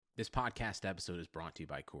This podcast episode is brought to you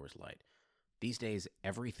by Coors Light. These days,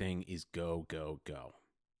 everything is go, go, go.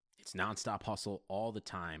 It's nonstop hustle all the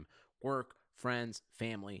time. Work, friends,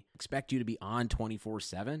 family expect you to be on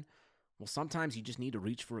 24/7. Well, sometimes you just need to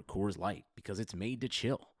reach for a Coors Light because it's made to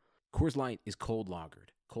chill. Coors Light is cold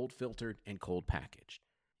lagered, cold filtered, and cold packaged.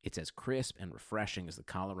 It's as crisp and refreshing as the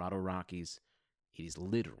Colorado Rockies. It is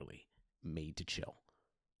literally made to chill.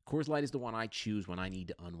 Coors Light is the one I choose when I need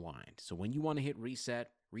to unwind. So when you want to hit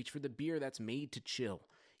reset, reach for the beer that's made to chill.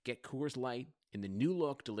 Get Coors Light in the new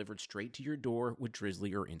look delivered straight to your door with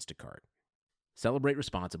Drizzly or Instacart. Celebrate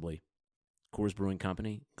responsibly. Coors Brewing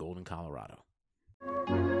Company, Golden, Colorado.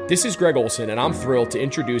 This is Greg Olson, and I'm thrilled to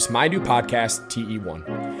introduce my new podcast,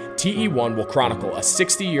 TE1. TE1 will chronicle a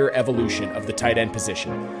 60-year evolution of the tight end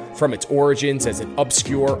position, from its origins as an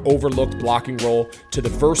obscure, overlooked blocking role to the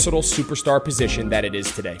versatile superstar position that it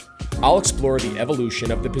is today. I'll explore the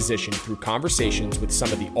evolution of the position through conversations with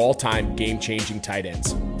some of the all-time game-changing tight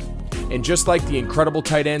ends. And just like the incredible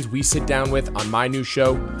tight ends we sit down with on my new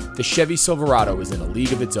show, the Chevy Silverado is in a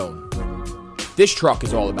league of its own. This truck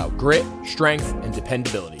is all about grit, strength, and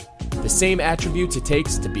dependability, the same attributes it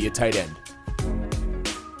takes to be a tight end.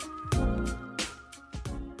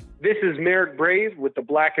 This is Merrick Brave with the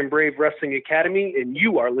Black and Brave Wrestling Academy, and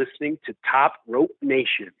you are listening to Top Rope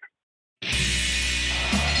Nation.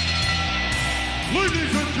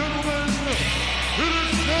 Ladies and gentlemen, it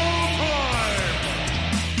is showtime!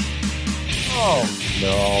 Oh,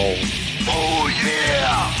 no. Oh,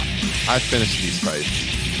 yeah! I finished these fights.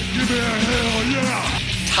 Give me a hell yeah!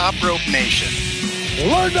 Top Rope Nation.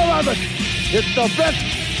 Learn to love it. It's the best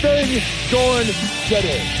thing going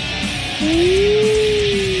today.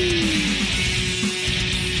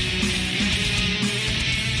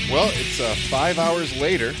 Well, it's 5 hours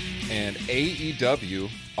later, and AEW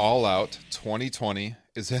All Out 2020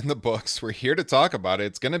 is in the books. We're here to talk about it.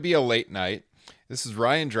 It's going to be a late night. This is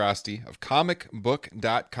Ryan Drosty of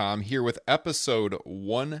comicbook.com here with episode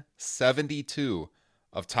 172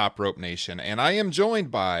 of Top Rope Nation. And I am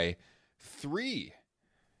joined by three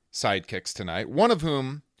sidekicks tonight, one of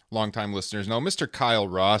whom longtime listeners know, Mr. Kyle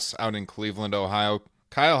Ross out in Cleveland, Ohio.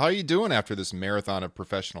 Kyle, how are you doing after this marathon of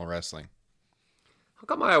professional wrestling? How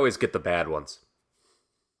come I always get the bad ones?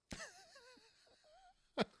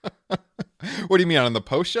 What do you mean, on the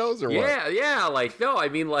post shows or what? Yeah,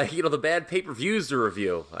 the bad pay-per-views to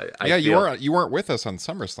review. You weren't with us on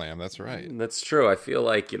SummerSlam, that's right. That's true. I feel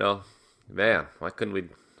like, man, why couldn't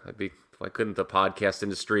the podcast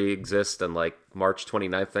industry exist on like March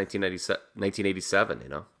 29th,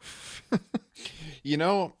 1987,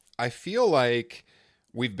 I feel like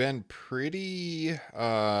we've been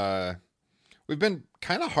we've been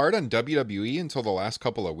kind of hard on WWE until the last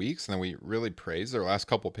couple of weeks, and then we really praised their last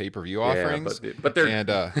couple pay-per-view offerings. But their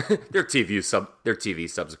TV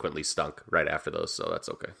subsequently stunk right after those, so that's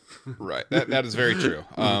okay. Right, that is very true.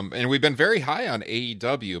 And we've been very high on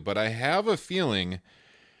AEW, but I have a feeling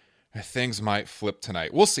things might flip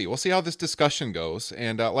tonight. We'll see. We'll see how this discussion goes.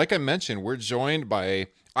 And like I mentioned, I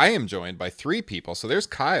am joined by three people. So there's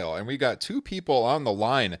Kyle, and we got two people on the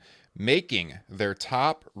line making their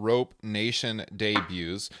Top Rope Nation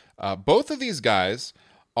debuts. Both of these guys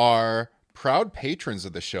are proud patrons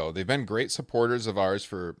of the show. They've been great supporters of ours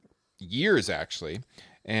for years, actually.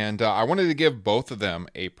 And I wanted to give both of them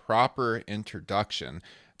a proper introduction.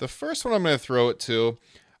 The first one I'm going to throw it to,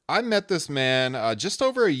 I met this man just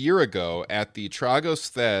over a year ago at the Tragos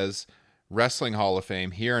Thez Wrestling Hall of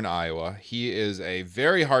Fame here in Iowa. He is a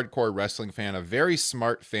very hardcore wrestling fan, a very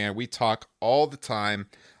smart fan. We talk all the time.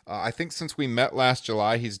 I think since we met last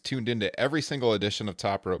July, he's tuned into every single edition of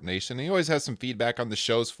Top Rope Nation. He always has some feedback on the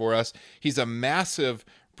shows for us. He's a massive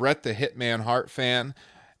Bret the Hitman Hart fan,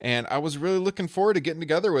 and I was really looking forward to getting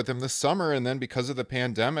together with him this summer, and then because of the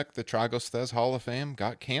pandemic, the Tragos Thez Hall of Fame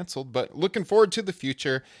got canceled, but looking forward to the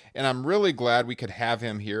future, and I'm really glad we could have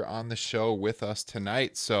him here on the show with us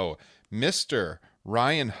tonight. So, Mr.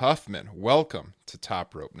 Ryan Huffman, welcome to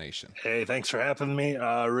Top Rope Nation. Hey, thanks for having me.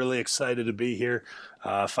 Really excited to be here.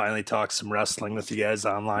 Finally talk some wrestling with you guys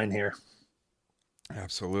online here.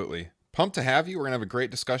 Absolutely. Pumped to have you. We're going to have a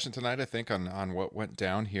great discussion tonight, I think, on what went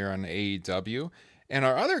down here on AEW. And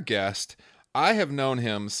our other guest, I have known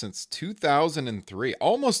him since 2003,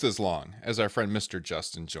 almost as long as our friend Mr.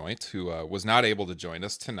 Justin Joint, who was not able to join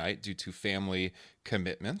us tonight due to family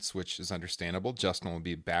commitments, which is understandable. Justin will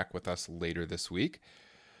be back with us later this week.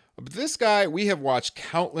 But this guy, we have watched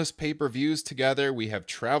countless pay-per-views together. We have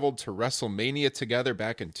traveled to WrestleMania together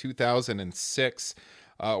back in 2006.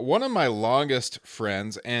 one of my longest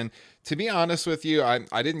friends. And to be honest with you,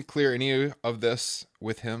 I didn't clear any of this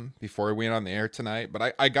with him before we went on the air tonight.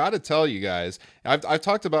 But I got to tell you guys, I've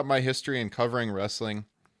talked about my history in covering wrestling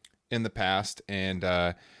in the past, and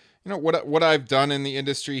what I've done in the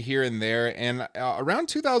industry here and there. And around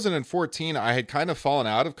 2014, I had kind of fallen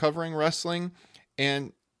out of covering wrestling.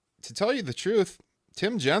 And to tell you the truth,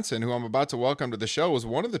 Tim Jensen, who I'm about to welcome to the show, was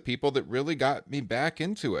one of the people that really got me back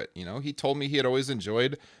into it. He told me he had always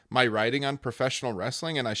enjoyed my writing on professional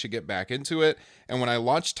wrestling and I should get back into it. And when I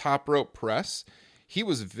launched Top Rope Press, he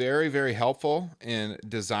was very, very helpful in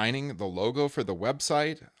designing the logo for the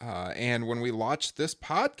website. And when we launched this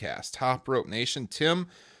podcast, Top Rope Nation, Tim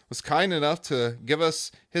was kind enough to give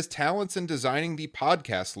us his talents in designing the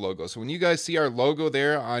podcast logo. So when you guys see our logo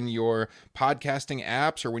there on your podcasting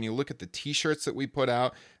apps, or when you look at the t-shirts that we put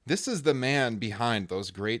out, this is the man behind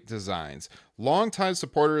those great designs. Longtime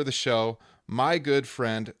supporter of the show, my good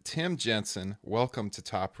friend, Tim Jensen. Welcome to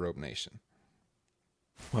Top Rope Nation.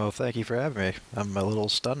 Well, thank you for having me. I'm a little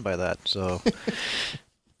stunned by that, so...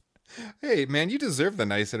 Hey, man, you deserve the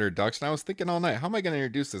nice introduction. I was thinking all night, how am I going to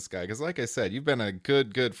introduce this guy? Because like I said, you've been a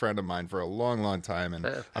good friend of mine for a long, long time, and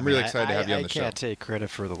I'm really excited to have you on the show. I can't take credit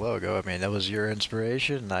for the logo. I mean, that was your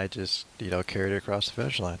inspiration, and I just, carried it across the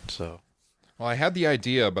finish line, so... Well, I had the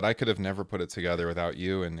idea, but I could have never put it together without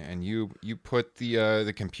you, and you put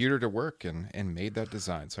the computer to work and made that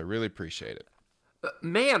design, so I really appreciate it.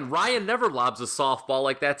 Man, Ryan never lobs a softball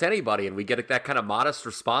like that to anybody, and we get that kind of modest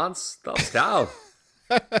response. Thumbs down.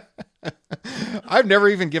 I've never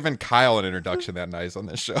even given Kyle an introduction that nice on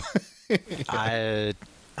this show.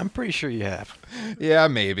 I'm pretty sure you have. Yeah,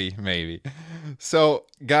 maybe. So,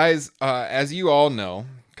 guys, as you all know,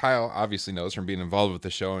 Kyle obviously knows from being involved with the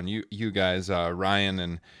show, and you guys,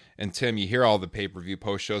 Ryan and Tim, you hear all the pay-per-view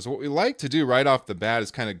post shows. What we like to do right off the bat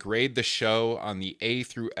is kind of grade the show on the A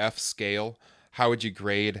through F scale. How would you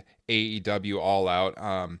grade AEW All Out?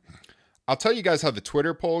 I'll tell you guys how the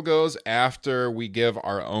Twitter poll goes after we give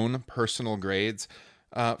our own personal grades.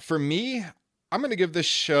 For me, I'm going to give this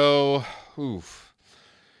show, I'm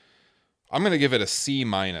going to give it a C-.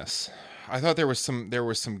 I thought there were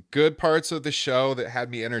some good parts of the show that had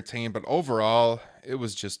me entertained, but overall, it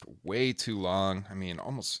was just way too long. I mean,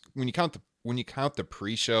 almost when you count the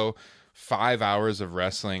pre-show, 5 hours of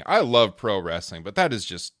wrestling. I love pro wrestling, but that is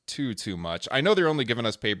just too much. I know they're only giving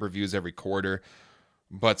us pay-per-views every quarter,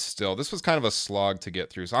 but still, this was kind of a slog to get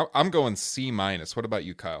through. So I'm going C-. What about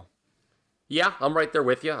you, Kyle? Yeah, I'm right there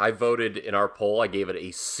with you. I voted in our poll. I gave it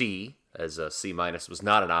a C, as a C- was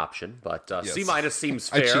not an option, but yes. C- seems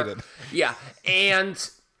fair. I cheated. Yeah, and,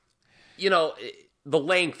 the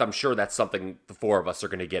length, I'm sure that's something the four of us are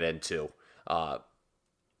going to get into a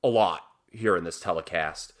lot here in this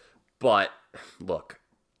telecast. But, look,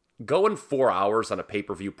 going 4 hours on a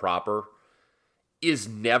pay-per-view proper is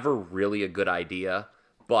never really a good idea.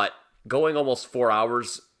 But going almost 4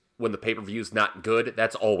 hours when the pay-per-view is not good,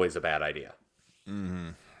 that's always a bad idea. Mm-hmm.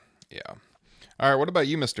 Yeah. All right, what about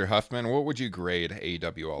you, Mr. Huffman? What would you grade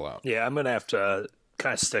AEW All Out? Yeah, I'm going to have to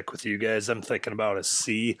kind of stick with you guys. I'm thinking about a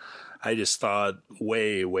C. I just thought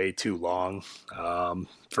way too long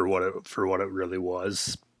for what it really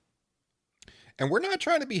was. And we're not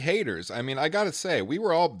trying to be haters. I mean, I got to say, we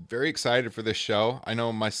were all very excited for this show. I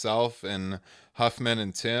know myself and Huffman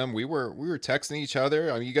and Tim, we were texting each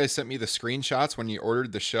other. I mean, you guys sent me the screenshots when you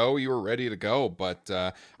ordered the show. You were ready to go. But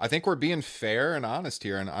I think we're being fair and honest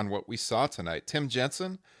here on what we saw tonight. Tim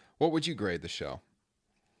Jensen, what would you grade the show?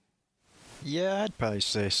 Yeah, I'd probably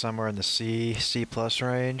say somewhere in the C+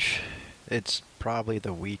 range. It's probably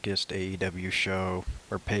the weakest AEW show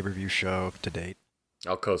or pay-per-view show to date.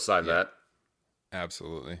 I'll co-sign that.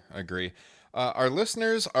 Absolutely. I agree. Our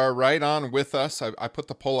listeners are right on with us. I put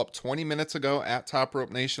the poll up 20 minutes ago at Top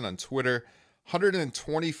Rope Nation on Twitter.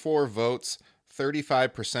 124 votes.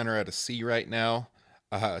 35% are at a C right now.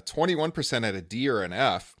 21% at a D or an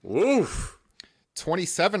F. Oof.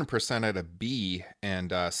 27% at a B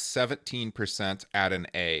and 17% at an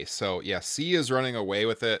A. So yeah, C is running away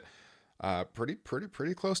with it. Pretty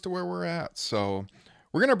close to where we're at. So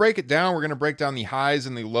we're going to break it down. We're going to break down the highs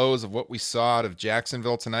and the lows of what we saw out of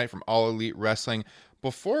Jacksonville tonight from All Elite Wrestling.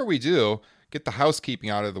 Before we do, get the housekeeping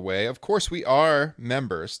out of the way. Of course, we are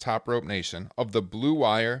members, Top Rope Nation, of the Blue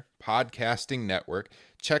Wire Podcasting Network.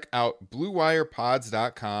 Check out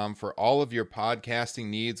BlueWirePods.com for all of your podcasting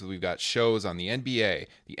needs. We've got shows on the NBA,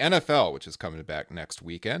 the NFL, which is coming back next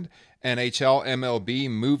weekend, NHL, MLB,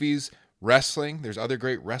 movies, wrestling. There's other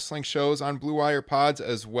great wrestling shows on Blue Wire Pods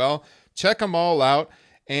as well. Check them all out.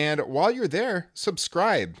 And while you're there,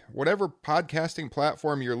 subscribe. Whatever podcasting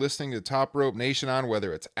platform you're listening to Top Rope Nation on,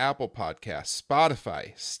 whether it's Apple Podcasts,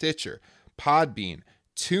 Spotify, Stitcher, Podbean,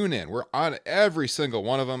 TuneIn. We're on every single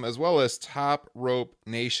one of them, as well as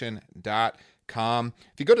topropenation.com.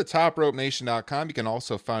 If you go to topropenation.com, you can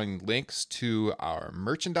also find links to our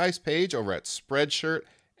merchandise page over at Spreadshirt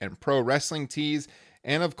and Pro Wrestling Tees.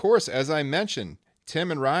 And of course, as I mentioned,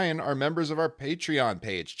 Tim and Ryan are members of our Patreon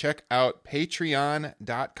page. Check out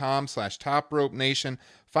patreon.com/topropenation.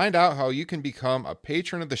 Find out how you can become a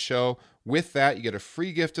patron of the show. With that, you get a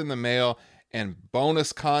free gift in the mail and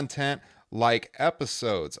bonus content like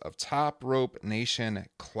episodes of Top Rope Nation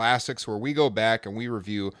Classics, where we go back and we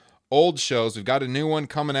review old shows. We've got a new one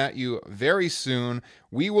coming at you very soon.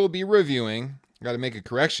 We will be reviewing, got to make a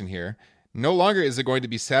correction here, no longer is it going to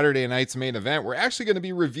be Saturday night's main event. We're actually going to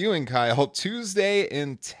be reviewing, Kyle, Tuesday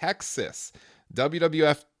in Texas.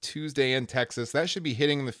 WWF Tuesday in Texas. That should be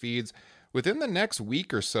hitting the feeds within the next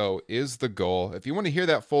week or so is the goal. If you want to hear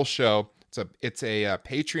that full show, it's a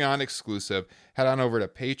Patreon exclusive. Head on over to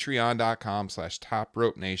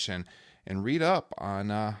patreon.com/topropenation and read up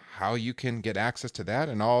on how you can get access to that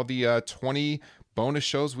and all the 20 bonus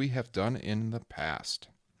shows we have done in the past.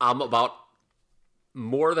 I'm about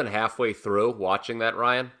more than halfway through watching that,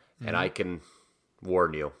 Ryan, and I can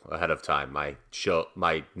warn you ahead of time. My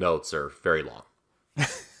notes are very long.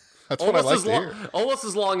 That's what I like to hear. Almost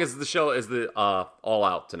as long as the show is the All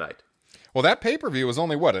Out tonight. Well, that pay-per-view was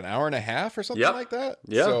only, an hour and a half or something like that?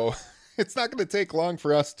 Yeah. So it's not going to take long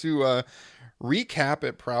for us to recap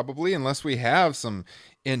it probably, unless we have some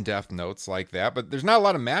in-depth notes like that. But there's not a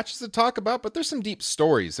lot of matches to talk about, but there's some deep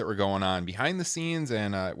stories that were going on behind the scenes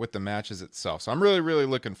and with the matches itself. So I'm really, really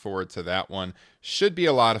looking forward to that one. Should be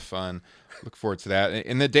a lot of fun. Look forward to that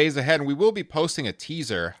in the days ahead. And we will be posting a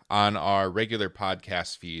teaser on our regular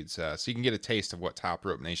podcast feeds, so you can get a taste of what Top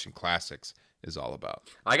Rope Nation Classics is all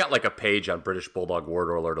about. I got like a page on British Bulldog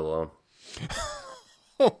Warlord alone.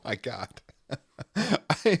 Oh my God.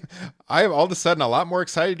 I am all of a sudden a lot more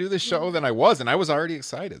excited to do this show than I was, and I was already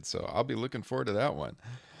excited, so I'll be looking forward to that one.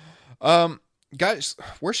 Guys,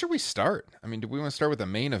 where should we start? I mean, do we want to start with the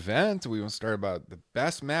main event? Do we want to start about the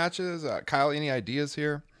best matches? Kyle, any ideas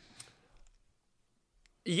here?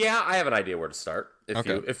 Yeah, I have an idea where to start.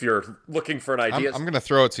 If you're looking for an idea, I'm going to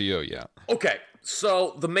throw it to you. Yeah. Okay.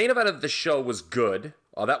 So the main event of the show was good.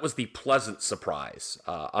 That was the pleasant surprise.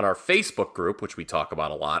 On our Facebook group, which we talk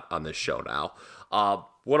about a lot on this show now,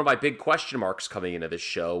 one of my big question marks coming into this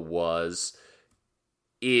show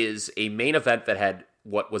is a main event that had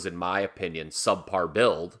what was, in my opinion, subpar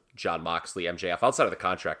build, Jon Moxley, MJF, outside of the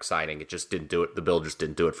contract signing, it just didn't do it. The build just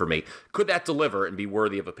didn't do it for me. Could that deliver and be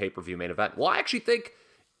worthy of a pay-per-view main event? Well, I actually think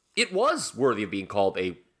it was worthy of being called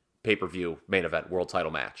a pay-per-view main event world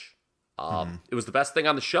title match. It was the best thing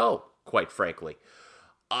on the show, quite frankly.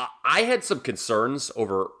 I had some concerns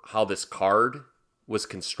over how this card was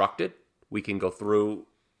constructed. We can go through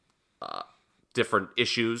different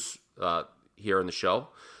issues here in the show.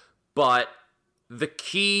 But the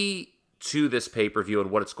key to this pay-per-view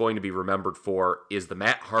and what it's going to be remembered for is the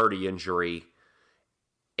Matt Hardy injury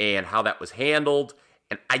and how that was handled.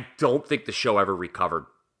 And I don't think the show ever recovered,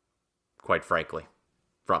 quite frankly,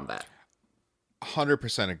 from that.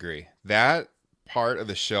 100% agree. That part of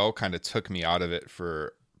the show kind of took me out of it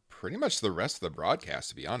for pretty much the rest of the broadcast,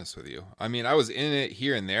 to be honest with you. I mean, I was in it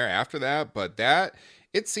here and there after that, but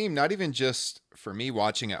it seemed not even just for me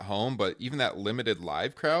watching at home, but even that limited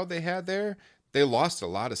live crowd they had there, they lost a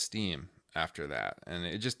lot of steam after that. And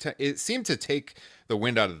it seemed to take the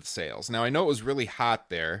wind out of the sails. Now, I know it was really hot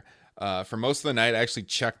there. For most of the night, I actually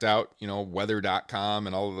checked out, weather.com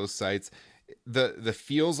and all of those sites. The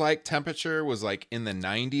feels like temperature was like in the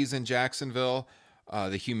 90s in Jacksonville.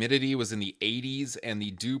 The humidity was in the 80s, and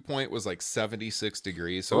the dew point was like 76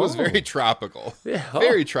 degrees. So it was very tropical. Yeah,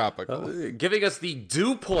 very tropical. Giving us the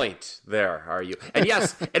dew point there, are you? And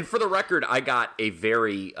yes, and for the record, I got a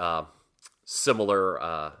very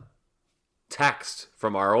similar text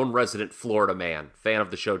from our own resident Florida man, fan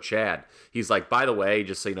of the show, Chad. He's like, by the way,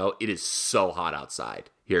 just so you know, it is so hot outside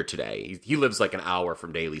here today. He lives like an hour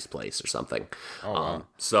from Daly's place or something. Oh,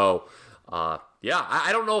 wow. Yeah,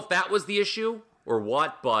 I don't know if that was the issue or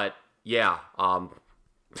what, but yeah, I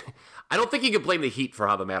don't think you can blame the heat for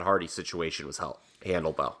how the Matt Hardy situation was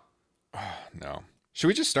handled, though. No. Should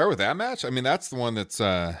we just start with that match? I mean, that's the one that's,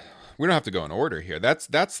 we don't have to go in order here. That's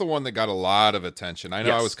the one that got a lot of attention. I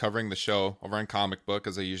know I was covering the show over on Comic Book,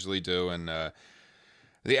 as I usually do, and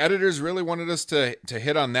the editors really wanted us to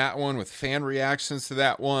hit on that one with fan reactions to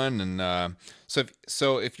that one. And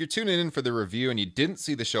so if you're tuning in for the review and you didn't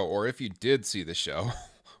see the show, or if you did see the show,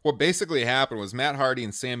 what basically happened was Matt Hardy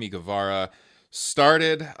and Sammy Guevara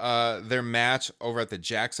started their match over at the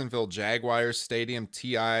Jacksonville Jaguars Stadium,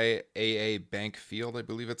 TIAA Bank Field, I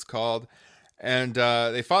believe it's called. And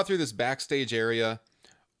they fought through this backstage area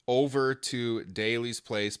over to Daly's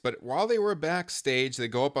place. But while they were backstage, they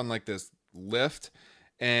go up on like this lift,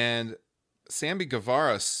 and Sammy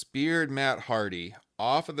Guevara speared Matt Hardy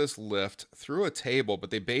off of this lift through a table, but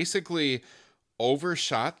they basically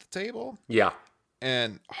overshot the table. Yeah.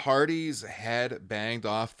 And Hardy's head banged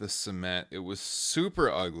off the cement. It was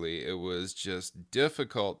super ugly. It was just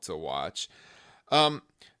difficult to watch.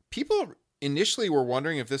 People initially were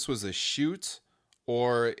wondering if this was a shoot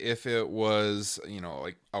or if it was,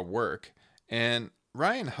 like a work. And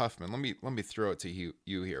Ryan Huffman, let me throw it to you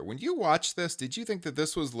here. When you watched this, did you think that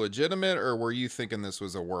this was legitimate, or were you thinking this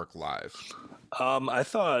was a work live? I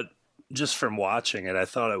thought, just from watching it, I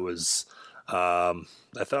thought it was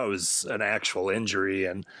an actual injury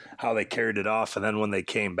and how they carried it off. And then when they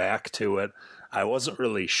came back to it, I wasn't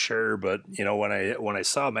really sure, but when I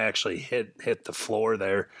saw him actually hit the floor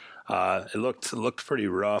there, it looked pretty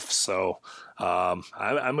rough. So I'm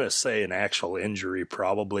going to say an actual injury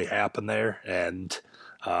probably happened there, and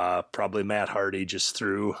probably Matt Hardy just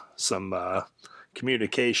through some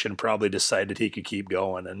communication probably decided he could keep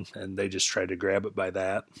going, and they just tried to grab it by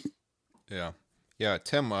that. Yeah,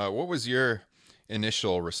 Tim, what was your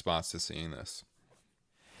initial response to seeing this?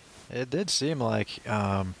 It did seem like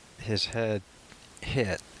his head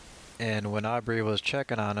hit, and when Aubrey was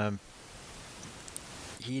checking on him,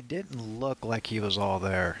 he didn't look like he was all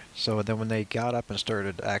there. So then when they got up and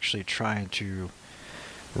started actually trying to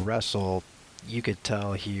wrestle, you could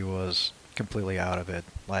tell he was completely out of it.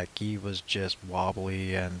 Like, he was just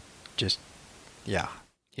wobbly and just, yeah.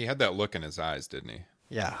 He had that look in his eyes, didn't he?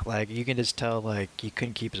 Yeah, like, you can just tell, like, he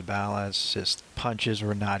couldn't keep his balance. His punches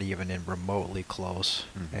were not even in remotely close.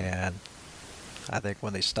 Mm-hmm. And I think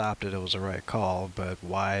when they stopped it, it was the right call. But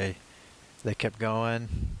why they kept going...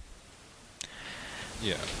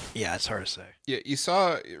 Yeah, it's hard to say. Yeah, you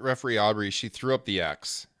saw referee Aubrey, she threw up the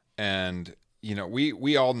X, and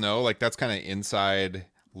we all know, like, that's kind of inside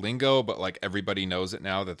lingo, but like everybody knows it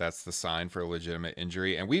now that that's the sign for a legitimate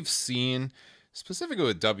injury. And we've seen, specifically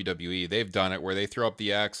with WWE, they've done it where they throw up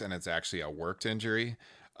the X and it's actually a worked injury.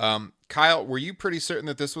 Kyle, were you pretty certain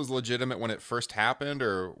that this was legitimate when it first happened,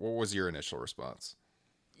 or what was your initial response?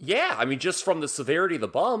 Yeah, I mean, just from the severity of the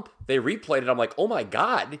bump, they replayed it. I'm like, oh my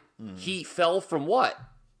God, he fell from what,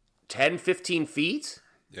 10, 15 feet?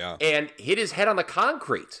 Yeah. And hit his head on the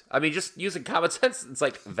concrete. I mean, just using common sense, it's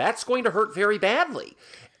like, that's going to hurt very badly.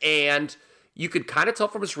 And you could kind of tell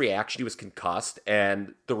from his reaction, he was concussed,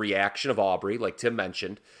 and the reaction of Aubrey, like Tim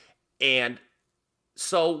mentioned. And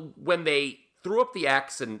so when they threw up the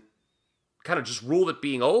X and kind of just ruled it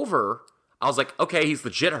being over, I was like, okay, he's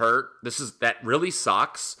legit hurt. That really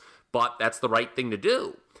sucks, but that's the right thing to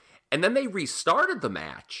do. And then they restarted the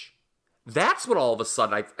match. That's when all of a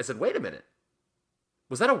sudden I said, wait a minute.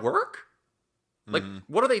 Was that a work? Like,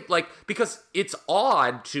 what are they, like, because it's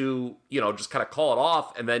odd to, just kind of call it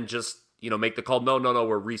off and then just, make the call, no,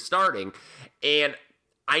 we're restarting. And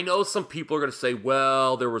I know some people are going to say,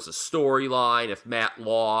 well, there was a storyline. If Matt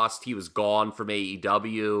lost, he was gone from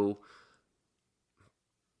AEW.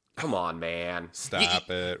 Come on, man. Stop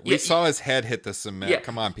it. We saw his head hit the cement. Yeah.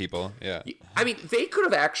 Come on, people. Yeah. I mean, they could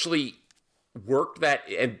have actually worked that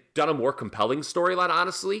and done a more compelling storyline,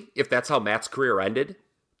 honestly, if that's how Matt's career ended.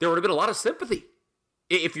 There would have been a lot of sympathy.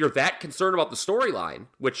 If you're that concerned about the storyline,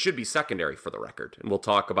 which should be secondary for the record, and we'll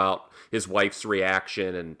talk about his wife's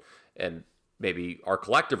reaction and maybe our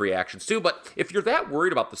collective reactions too, but if you're that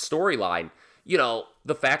worried about the storyline,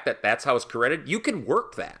 the fact that that's how it's career ended, you can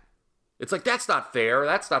work that. It's like, that's not fair,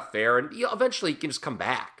 and eventually you can just come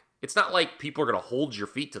back. It's not like people are going to hold your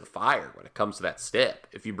feet to the fire when it comes to that stip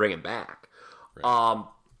if you bring him back. Right.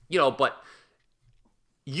 But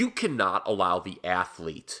you cannot allow the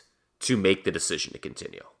athlete to make the decision to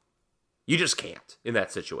continue. You just can't in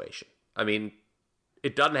that situation. I mean,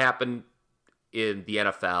 it doesn't happen in the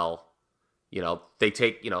NFL. They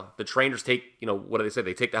take, the trainers take, what do they say?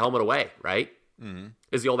 They take the helmet away, right? Mm-hmm.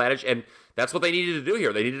 Is the old adage. And that's what they needed to do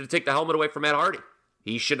here. They needed to take the helmet away from Matt Hardy.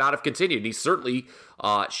 He should not have continued. He certainly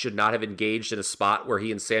should not have engaged in a spot where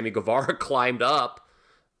he and Sammy Guevara climbed up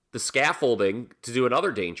the scaffolding to do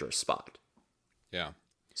another dangerous spot. Yeah.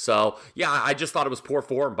 So, yeah, I just thought it was poor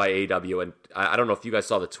form by AEW. And I don't know if you guys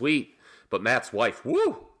saw the tweet, but Matt's wife,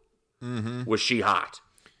 was she hot.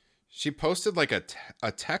 She posted like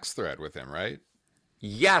a text thread with him, right?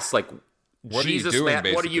 Yes, like, what Jesus, are you doing,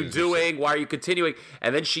 Matt, what are you doing? Why are you continuing?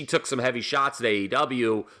 And then she took some heavy shots at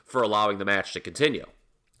AEW for allowing the match to continue.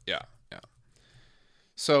 Yeah.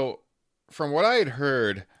 So from what I had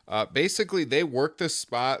heard, basically they worked this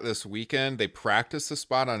spot this weekend. They practiced the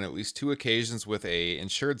spot on at least 2 occasions with a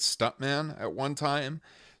insured stuntman at one time.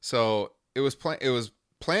 So it was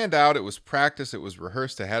planned out. It was practiced. It was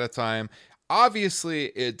rehearsed ahead of time. Obviously,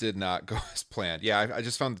 it did not go as planned. Yeah, I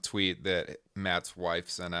just found the tweet that Matt's wife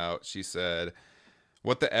sent out. She said,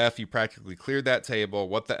 "What the F? You practically cleared that table.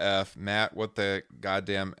 What the F? Matt, what the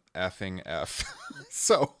goddamn effing F?"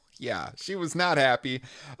 So, yeah, she was not happy.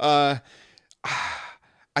 I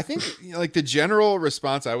think like the general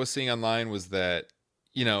response I was seeing online was that,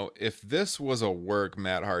 if this was a work,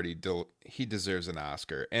 Matt Hardy, he deserves an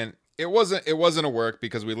Oscar. And it wasn't a work,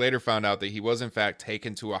 because we later found out that he was in fact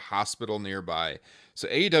taken to a hospital nearby. So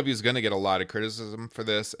AEW is going to get a lot of criticism for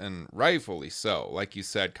this, and rightfully so. Like you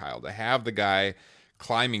said, Kyle, to have the guy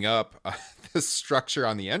climbing up this structure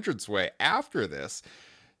on the entranceway after this,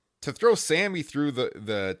 to throw Sammy through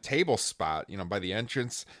the table spot, by the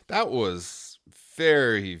entrance, that was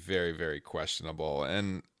very, very, very questionable.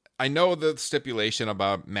 And I know the stipulation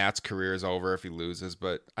about Matt's career is over if he loses,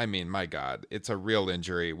 but I mean, my God, it's a real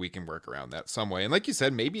injury. We can work around that some way. And like you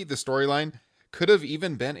said, maybe the storyline could have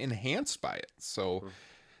even been enhanced by it. So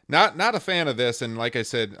not a fan of this. And like I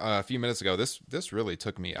said a few minutes ago, this really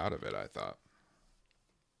took me out of it, I thought.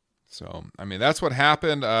 So, I mean, that's what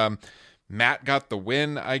happened. Matt got the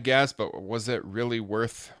win, I guess, but was it really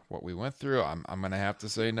worth what we went through? I'm going to have to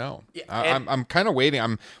say no. Yeah, I'm kind of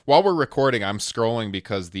waiting. While we're recording, I'm scrolling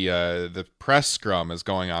because the press scrum is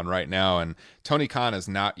going on right now, and Tony Khan has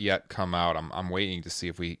not yet come out. I'm waiting to see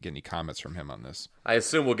if we get any comments from him on this. I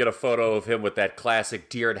assume we'll get a photo of him with that classic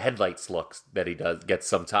deer in headlights look that he gets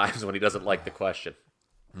sometimes when he doesn't like the question.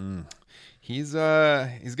 He's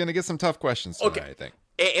going to get some tough questions tonight, I think.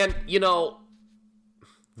 And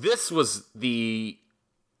this was the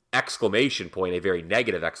exclamation point, a very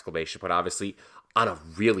negative exclamation point, obviously, on a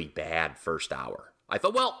really bad first hour. I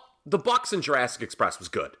thought, well, the Bucks and Jurassic Express was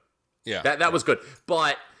good. Yeah. That was good.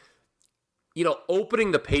 But,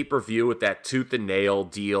 opening the pay-per-view with that tooth and nail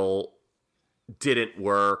deal didn't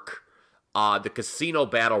work. The Casino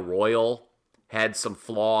Battle Royal had some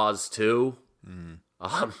flaws, too.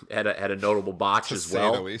 Had a notable botch as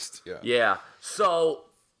well. To say the least, yeah. Yeah. So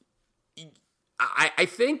I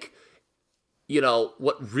think,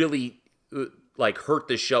 what really hurt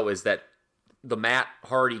this show is that the Matt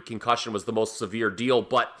Hardy concussion was the most severe deal,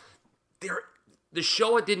 but the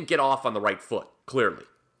show didn't get off on the right foot, clearly.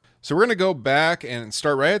 So we're going to go back and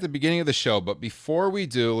start right at the beginning of the show, but before we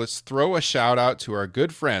do, let's throw a shout out to our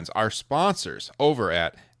good friends, our sponsors over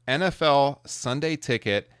at NFL Sunday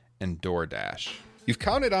Ticket and DoorDash. You've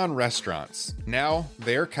counted on restaurants. Now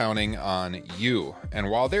they're counting on you.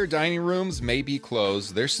 And while their dining rooms may be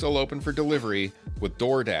closed, they're still open for delivery with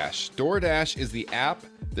DoorDash. DoorDash is the app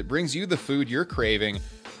that brings you the food you're craving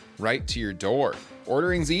right to your door.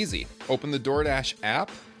 Ordering's easy. Open the DoorDash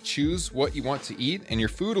app, choose what you want to eat, and your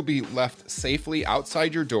food will be left safely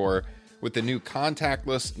outside your door with the new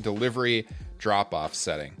contactless delivery drop-off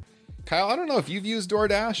setting. Kyle, I don't know if you've used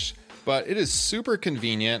DoorDash, but it is super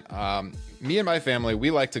convenient. Me and my family, we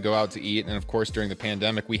like to go out to eat. And of course, during the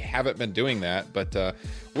pandemic, we haven't been doing that. But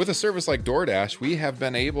with a service like DoorDash, we have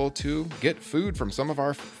been able to get food from some of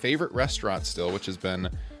our favorite restaurants still, which has been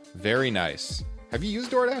very nice. Have you used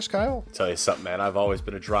DoorDash, Kyle? I'll tell you something, man. I've always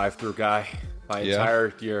been a drive-through guy my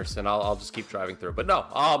entire years, and I'll just keep driving through. But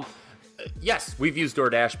no, yes, we've used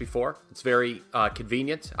DoorDash before. It's very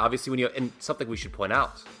convenient. Obviously, and something we should point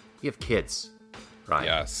out, you have kids. Right.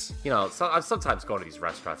 Yes. Sometimes going to these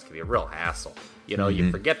restaurants can be a real hassle.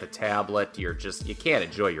 You forget the tablet. You can't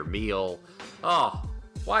enjoy your meal. Oh,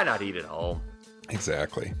 why not eat at home?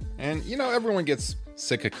 Exactly. And everyone gets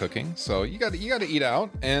sick of cooking, so you got to eat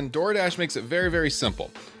out. And DoorDash makes it very, very simple.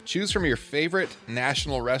 Choose from your favorite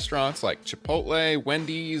national restaurants like Chipotle,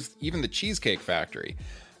 Wendy's, even the Cheesecake Factory.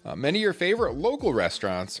 Many of your favorite local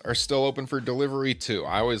restaurants are still open for delivery too.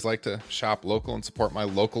 I always like to shop local and support my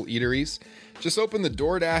local eateries. Just open the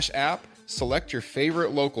DoorDash app, select your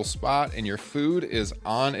favorite local spot, and your food is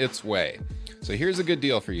on its way. So here's a good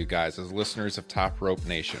deal for you guys as listeners of Top Rope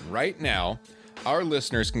Nation. Right now, our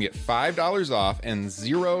listeners can get $5 off and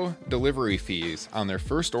 0 delivery fees on their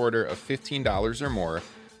first order of $15 or more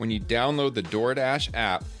when you download the DoorDash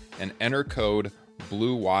app and enter code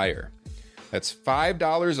BLUEWIRE. That's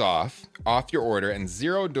 $5 off your order and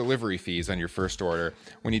 0 delivery fees on your first order.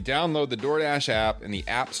 When you download the DoorDash app in the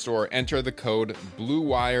App Store, enter the code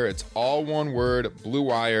BLUEWIRE. It's all one word,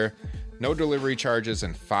 BLUEWIRE. No delivery charges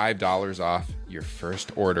and $5 off your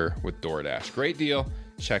first order with DoorDash. Great deal.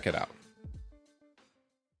 Check it out.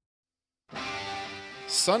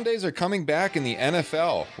 Sundays are coming back in the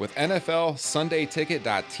NFL. With NFL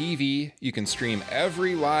SundayTicket.tv, you can stream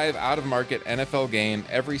every live out-of-market NFL game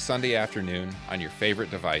every Sunday afternoon on your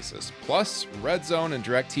favorite devices. Plus, Red Zone and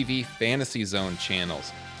DirecTV Fantasy Zone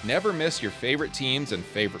channels. Never miss your favorite teams and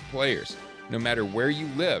favorite players. No matter where you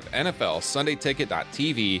live, NFL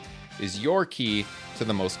SundayTicket.tv is your key to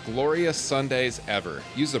the most glorious Sundays ever.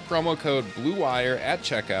 Use the promo code BLUEWIRE at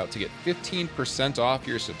checkout to get 15% off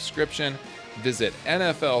your subscription. Visit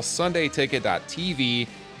NFLSundayTicket.tv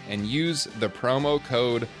and use the promo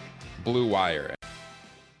code BLUEWIRE.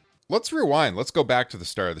 Let's rewind. Let's go back to the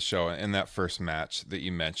start of the show in that first match that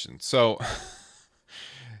you mentioned. So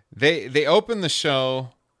they opened the show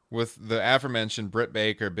with the aforementioned Britt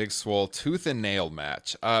Baker, Big Swole, tooth and nail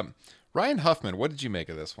match. Ryan Huffman, what did you make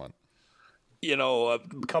of this one? You know,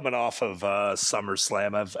 coming off of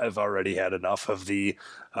SummerSlam, I've already had enough of the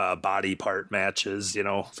body part matches. You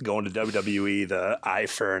know, going to WWE, the eye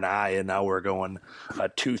for an eye, and now we're going a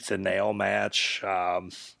tooth and nail match. I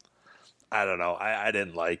don't know. I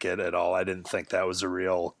didn't like it at all. I didn't think that was a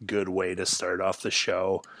real good way to start off the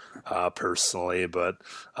show, personally. But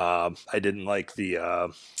I didn't like the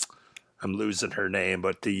I'm losing her name,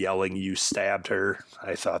 but the yelling "you stabbed her."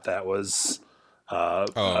 I thought that was.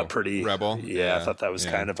 A pretty Rebel. Yeah, I thought that was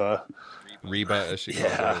kind of a Reba, as she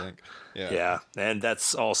calls it, I think. Yeah, and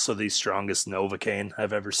that's also the strongest Novocaine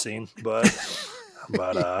I've ever seen. But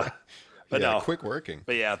no, quick working.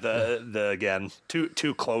 But yeah, the again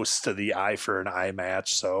too close to the eye for an eye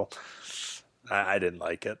match, so I didn't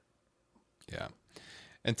like it. Yeah.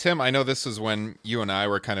 And Tim, I know this is when you and I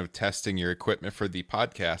were kind of testing your equipment for the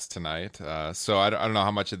podcast tonight. So I don't know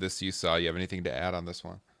how much of this you saw. You have anything to add on this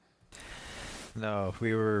one? No,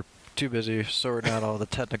 we were too busy sorting out all the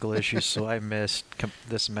technical issues, so I missed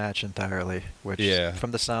this match entirely. Which,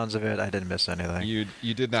 from the sounds of it, I didn't miss anything.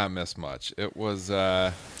 You did not miss much. It was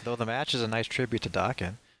though the match is a nice tribute to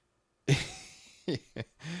Dawkins.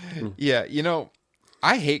 Yeah, you know,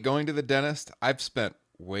 I hate going to the dentist. I've spent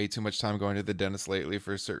way too much time going to the dentist lately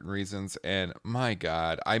for certain reasons, and my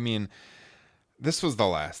God, I mean, this was the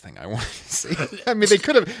last thing I wanted to see. I mean, they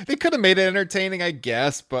could have made it entertaining, I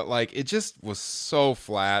guess, but like it just was so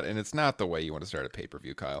flat, and it's not the way you want to start a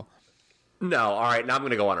pay-per-view, Kyle. No, all right, now I'm going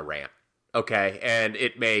to go on a rant, okay? And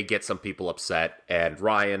it may get some people upset. And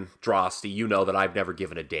Ryan Drosty, you know that I've never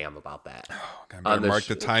given a damn about that. Oh, God, I'm going to mark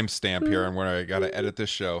the timestamp here on where I got to edit this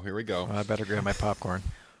show. Here we go. Well, I better grab my popcorn.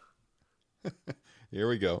 Here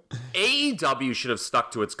we go. AEW should have stuck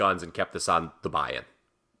to its guns and kept this on the buy-in.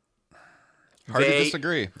 Hard to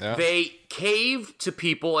disagree. Yeah. They caved to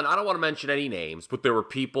people, and I don't want to mention any names, but there were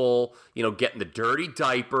people, you know, getting the dirty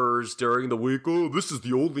diapers during the week. Oh, this is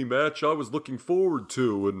the only match I was looking forward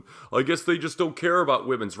to, and I guess they just don't care about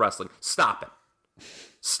women's wrestling. Stop it.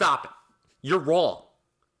 Stop it. You're wrong.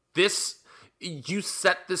 You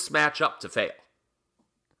set this match up to fail.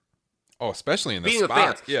 Oh, especially in this spot. Being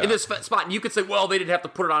a fan. Yeah. In this spot, and you could say, well, they didn't have to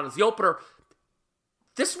put it on as the opener.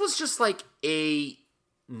 This was just like a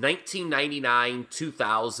 1999,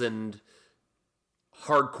 2000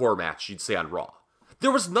 hardcore match, you'd say, on Raw.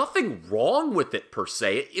 There was nothing wrong with it, per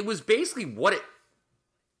se. It was basically what it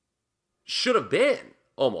should have been,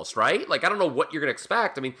 almost, right? Like, I don't know what you're going to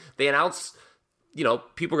expect. I mean, they announced, you know,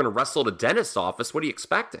 people are going to wrestle at a dentist's office. What are you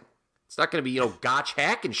expecting? It's not going to be, you know, Gotch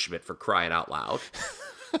Hackenschmidt, for crying out loud.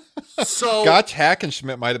 So Gotch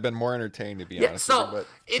Hackenschmidt might have been more entertaining, to be honest. So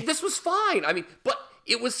this was fine. I mean, but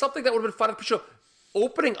it was something that would have been fun at the show.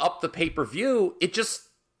 Opening up the pay-per-view, it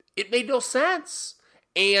made no sense.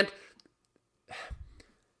 And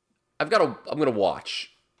I'm going to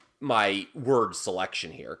watch my word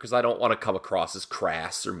selection here because I don't want to come across as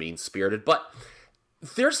crass or mean-spirited, but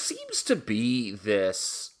there seems to be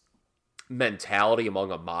this mentality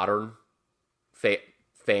among a modern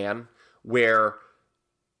fan where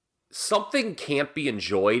something can't be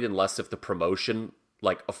enjoyed unless if the promotion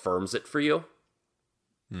like affirms it for you.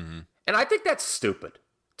 Mm-hmm. And I think that's stupid,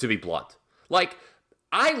 to be blunt. Like,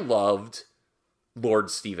 I loved Lord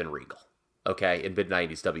Steven Regal, okay, in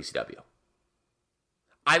mid-90s WCW.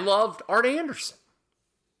 I loved Arn Anderson.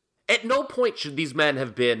 At no point should these men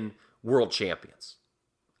have been world champions.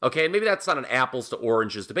 Okay, and maybe that's not an apples to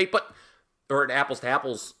oranges debate, or an apples to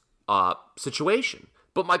apples situation.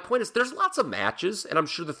 But my point is, there's lots of matches, and I'm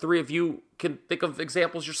sure the three of you can think of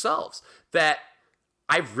examples yourselves, that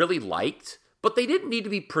I've really liked, but they didn't need to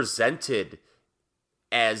be presented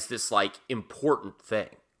as this, like, important thing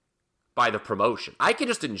by the promotion. I can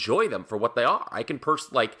just enjoy them for what they are. I can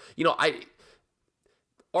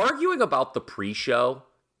arguing about the pre-show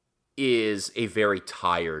is a very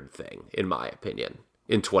tired thing, in my opinion,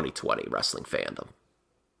 in 2020 wrestling fandom.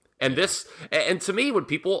 And to me, when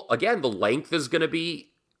people, again, the length is going to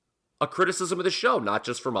be a criticism of the show, not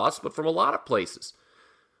just from us, but from a lot of places.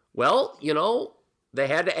 Well, they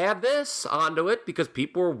had to add this onto it because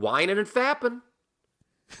people were whining and fapping.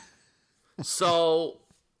 So,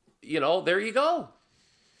 there you go.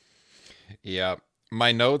 Yeah.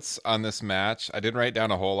 My notes on this match, I didn't write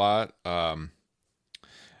down a whole lot.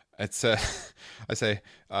 It's I say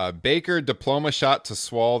Baker diploma shot to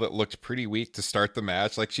Swole that looked pretty weak to start the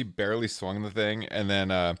match. Like she barely swung the thing. And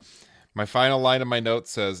then my final line of my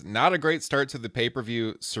notes says, not a great start to the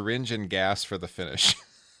pay-per-view, syringe and gas for the finish.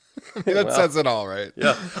 That says it all, right?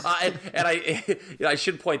 Yeah. And I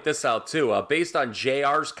should point this out too. Based on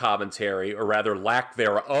JR's commentary, or rather lack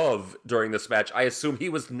thereof, during this match, I assume he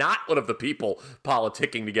was not one of the people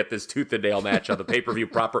politicking to get this tooth and nail match on the pay-per-view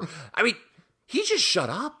proper. I mean, he just shut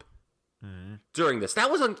up during this.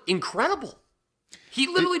 That was incredible. He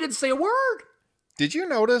literally didn't say a word. Did you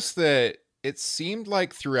notice that it seemed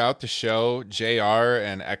like throughout the show, JR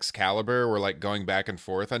and Excalibur were like going back and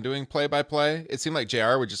forth on doing play-by-play? It seemed like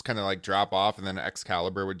JR would just kind of like drop off, and then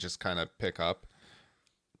Excalibur would just kind of pick up.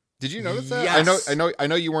 Did you notice that? Yes. I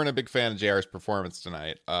know you weren't a big fan of JR's performance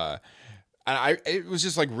tonight. It was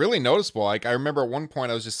just like really noticeable. Like I remember at one point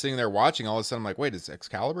I was just sitting there watching. All of a sudden I'm like, wait, is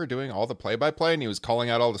Excalibur doing all the play-by-play? And he was calling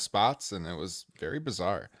out all the spots, and it was very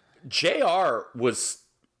bizarre. JR was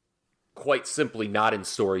quite simply not in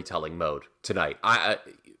storytelling mode tonight.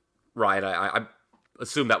 Ryan, I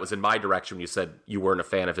assume that was in my direction when you said you weren't a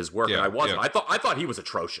fan of his work, and I wasn't. Yeah. I thought he was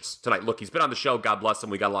atrocious tonight. Look, he's been on the show. God bless him.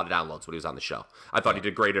 We got a lot of downloads when he was on the show. I thought he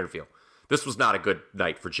did a great interview. This was not a good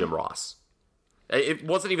night for Jim Ross. It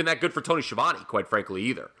wasn't even that good for Tony Schiavone, quite frankly,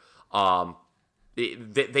 either.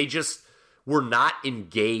 They just were not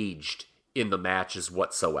engaged in the matches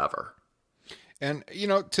whatsoever. And,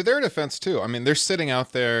 to their defense, too, I mean, they're sitting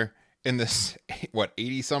out there in this,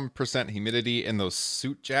 80-some% humidity in those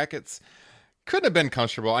suit jackets. Couldn't have been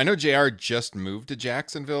comfortable. I know JR just moved to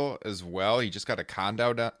Jacksonville as well. He just got a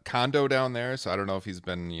condo down there, so I don't know if he's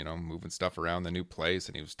been, moving stuff around the new place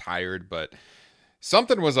and he was tired, but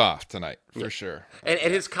something was off tonight for sure. And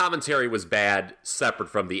his commentary was bad, separate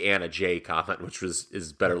from the Anna Jay comment, which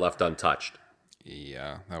is better left untouched.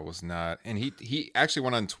 Yeah, that was not. And he actually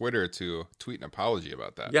went on Twitter to tweet an apology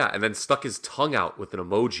about that. Yeah, and then stuck his tongue out with an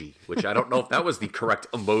emoji, which I don't know if that was the correct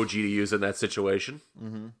emoji to use in that situation.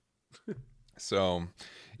 Mm-hmm. So,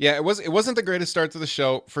 yeah, it wasn't the greatest start to the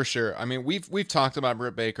show for sure. I mean, we've talked about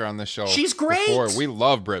Britt Baker on this show. She's great. Before. We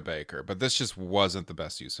love Britt Baker, but this just wasn't the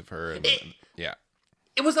best use of her. Yeah.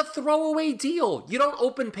 It was a throwaway deal. You don't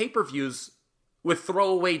open pay-per-views with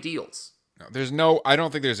throwaway deals. No, I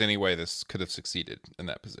don't think there's any way this could have succeeded in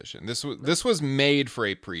that position. This was made for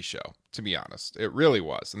a pre-show, to be honest. It really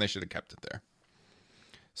was, and they should have kept it there.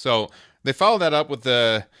 So they followed that up with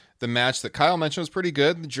the match that Kyle mentioned was pretty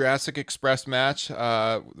good, the Jurassic Express match,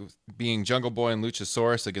 being Jungle Boy and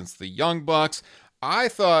Luchasaurus against the Young Bucks. I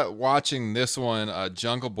thought watching this one,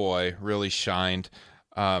 Jungle Boy really shined.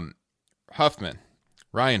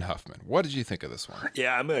 Ryan Huffman, what did you think of this one?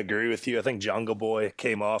 Yeah, I'm going to agree with you. I think Jungle Boy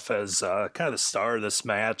came off as kind of the star of this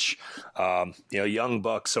match. Young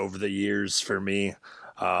Bucks over the years for me,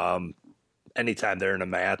 anytime they're in a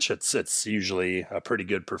match, it's usually a pretty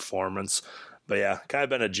good performance. But yeah, kind of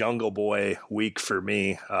been a Jungle Boy week for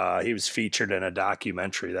me. He was featured in a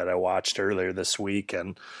documentary that I watched earlier this week,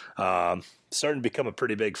 and starting to become a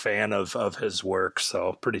pretty big fan of his work.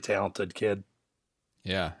 So pretty talented kid.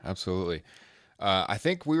 Yeah, absolutely. I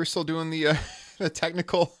think we were still doing the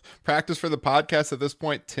technical practice for the podcast at this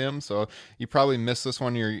point, Tim. So you probably missed this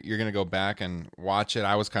one. You're going to go back and watch it.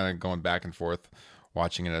 I was kind of going back and forth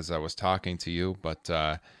watching it as I was talking to you. But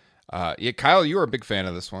yeah, Kyle, you were a big fan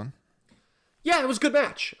of this one. Yeah, it was a good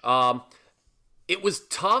match. It was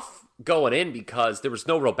tough going in because there was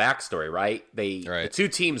no real backstory, right? The two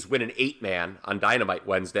teams win an 8-man on Dynamite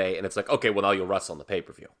Wednesday, and it's like, okay, well, now you'll wrestle on the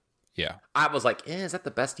pay-per-view. Yeah. I was like, is that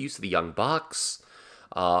the best use of the Young Bucks?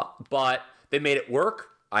 But they made it work.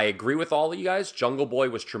 I agree with all of you guys. Jungle Boy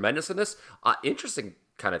was tremendous in this. Interesting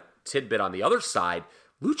kind of tidbit on the other side.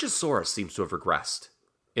 Luchasaurus seems to have regressed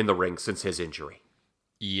in the ring since his injury.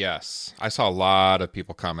 Yes. I saw a lot of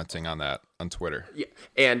people commenting on that on Twitter. Yeah.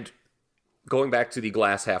 And going back to the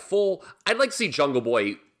glass half full, I'd like to see Jungle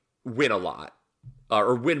Boy win a lot.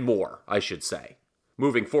 Or win more, I should say,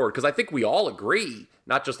 moving forward. Because I think we all agree,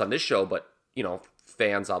 not just on this show, but,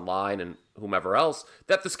 fans online and whomever else,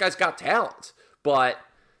 that this guy's got talent. But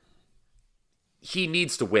he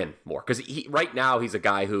needs to win more. Because right now, he's a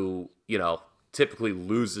guy who, typically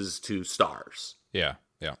loses to stars. Yeah,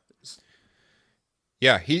 yeah.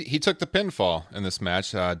 Yeah, he took the pinfall in this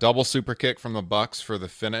match. Double super kick from the Bucks for the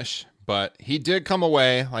finish. But he did come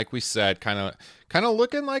away, like we said, kind of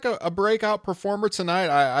looking like a breakout performer tonight.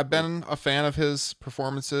 I've been a fan of his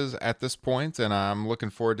performances at this point, and I'm looking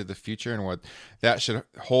forward to the future and what that should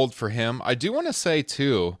hold for him. I do want to say,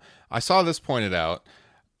 too, I saw this pointed out.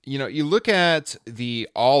 You know, you look at the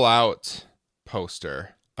All Out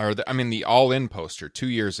poster, the All In poster 2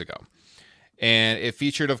 years ago, and it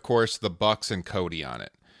featured, of course, the Bucks and Cody on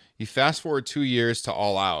it. You fast forward 2 years to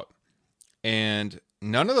All Out, and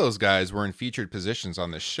none of those guys were in featured positions on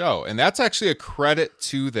this show. And that's actually a credit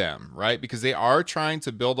to them, right? Because they are trying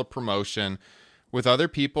to build a promotion with other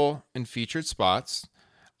people in featured spots.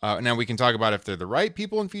 Now we can talk about if they're the right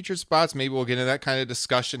people in featured spots. Maybe we'll get into that kind of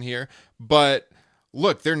discussion here. But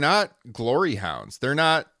look, they're not glory hounds. They're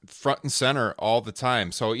not front and center all the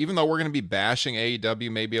time. So even though we're going to be bashing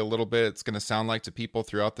AEW maybe a little bit, it's going to sound like to people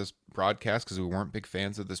throughout this broadcast because we weren't big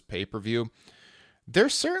fans of this pay-per-view. They're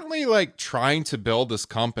certainly like trying to build this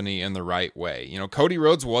company in the right way. You know, Cody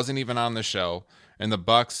Rhodes wasn't even on the show, and the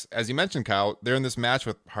Bucks, as you mentioned, Kyle, they're in this match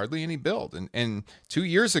with hardly any build. And 2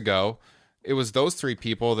 years ago, it was those three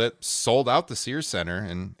people that sold out the Sears Center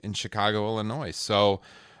in Chicago, Illinois. So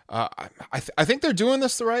I think they're doing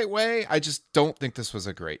this the right way. I just don't think this was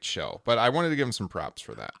a great show, but I wanted to give them some props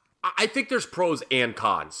for that. I think there's pros and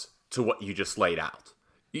cons to what you just laid out.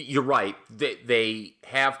 You're right. They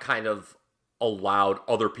have kind of allowed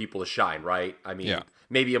other people to shine, right? I mean,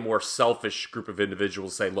 maybe a more selfish group of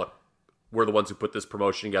individuals say, look, we're the ones who put this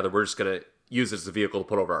promotion together. We're just going to use it as a vehicle to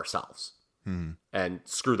put over ourselves. And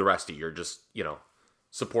screw the rest of you. You're just,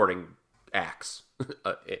 supporting acts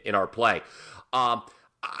in our play.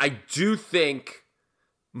 I do think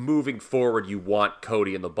moving forward, you want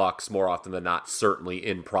Cody and the Bucks more often than not, certainly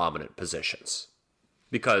in prominent positions.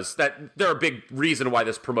 Because they're a big reason why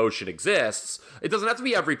this promotion exists. It doesn't have to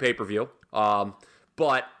be every pay-per-view.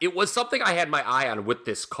 But it was something I had my eye on with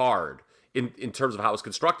this card in terms of how it was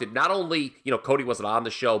constructed. Not only, Cody wasn't on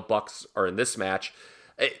the show, Bucks are in this match.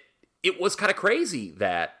 It was kind of crazy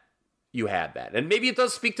that you had that. And maybe it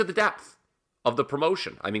does speak to the depth of the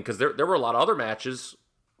promotion. I mean, because there were a lot of other matches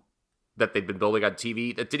that they'd been building on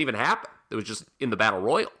TV that didn't even happen. It was just in the Battle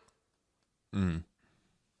Royal.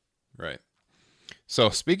 Right. So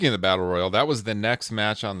speaking of the Battle Royal, that was the next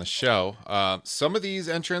match on the show. Some of these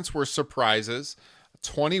entrants were surprises.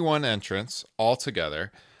 21 entrants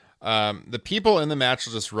altogether. The people in the match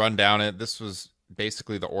will just run down it. This was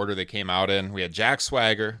basically the order they came out in. We had Jack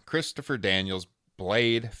Swagger, Christopher Daniels,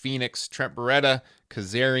 Blade, Phoenix, Trent Beretta,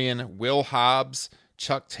 Kazarian, Will Hobbs,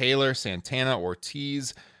 Chuck Taylor, Santana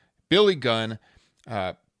Ortiz, Billy Gunn,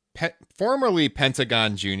 formerly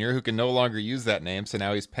Pentagon Jr., who can no longer use that name, so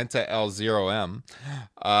now he's Penta L0M,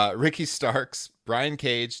 Ricky Starks, Brian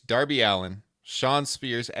Cage, Darby Allin, Sean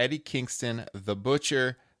Spears, Eddie Kingston, The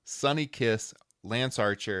Butcher, Sonny Kiss, Lance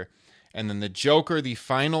Archer, and then the Joker, the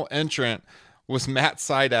final entrant, was Matt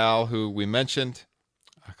Sydal, who we mentioned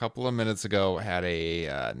a couple of minutes ago had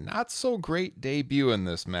a not so great debut in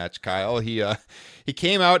this match, Kyle. He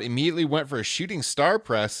came out, immediately went for a shooting star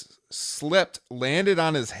press, slipped, landed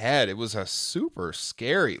on his head. It was a super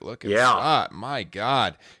scary looking shot. My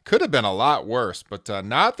God. Could have been a lot worse, but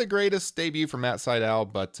not the greatest debut for Matt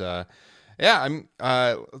Sydal. But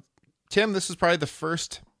Tim, this is probably the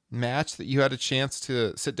first match that you had a chance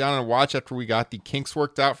to sit down and watch after we got the kinks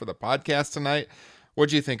worked out for the podcast tonight. What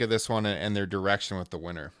do you think of this one and their direction with the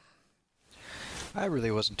winner? I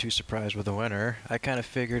really wasn't too surprised with the winner. I kind of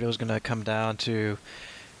figured it was going to come down to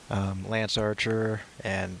Lance Archer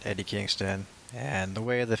and Eddie Kingston, and the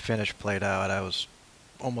way the finish played out, I was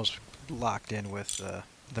almost locked in with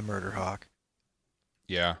the Murder Hawk.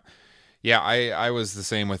 Yeah, I was the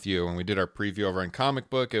same with you. When we did our preview over in Comic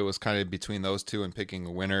Book, it was kind of between those two and picking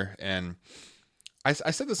a winner. And I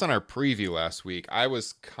said this on our preview last week. I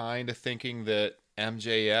was kind of thinking that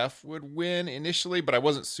MJF would win initially, but I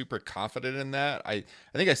wasn't super confident in that. I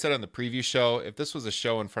think I said on the preview show, if this was a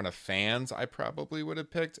show in front of fans, I probably would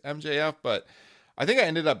have picked MJF, but I think I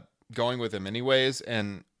ended up going with him anyways.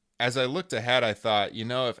 And as I looked ahead, I thought,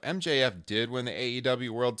 if MJF did win the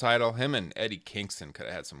AEW World title, him and Eddie Kingston could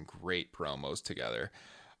have had some great promos together.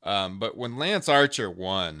 But when Lance Archer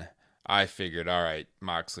won, I figured, all right,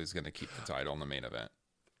 Moxley's going to keep the title in the main event.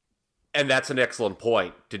 And that's an excellent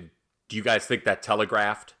point. Do you guys think that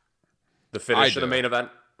telegraphed the finish of the main event?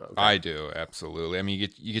 Okay. I do, absolutely. I mean,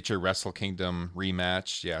 you get your Wrestle Kingdom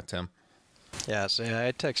rematch. Yeah, Tim? Yeah, so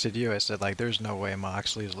I texted you. I said, there's no way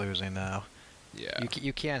Moxley's losing now. Yeah.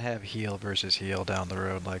 You can't have heel versus heel down the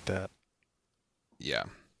road like that. Yeah.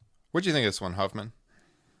 What'd you think of this one, Huffman?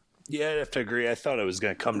 Yeah, I'd have to agree. I thought it was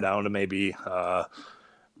going to come down to maybe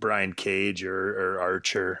Brian Cage or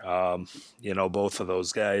Archer. Both of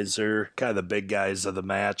those guys are kind of the big guys of the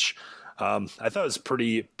match. I thought it was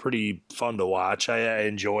pretty fun to watch. I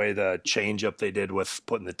enjoy the change up they did with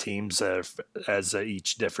putting the teams as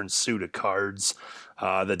each different suit of cards.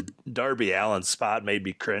 The Darby Allin spot made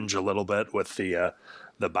me cringe a little bit with the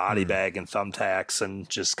body bag and thumbtacks, and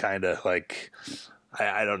just kind of like,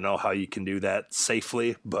 I don't know how you can do that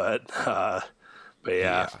safely, but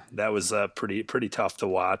yeah, that was pretty tough to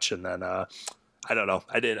watch. And then I don't know,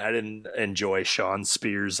 I didn't enjoy Sean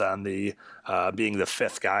Spears on the being the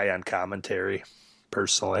fifth guy on commentary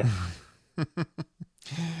personally.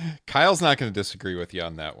 Kyle's not going to disagree with you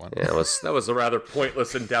on that one. Yeah, that was a rather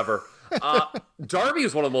pointless endeavor. Darby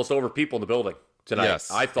was one of the most over people in the building tonight.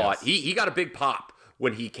 Yes, I thought he got a big pop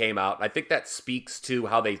when he came out. I think that speaks to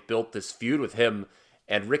how they built this feud with him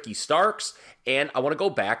and Ricky Starks. And I want to go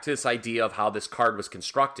back to this idea of how this card was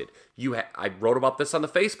constructed. I wrote about this on the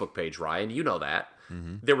Facebook page, Ryan. You know that.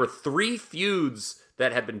 Mm-hmm. There were 3 feuds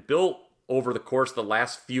that had been built over the course of the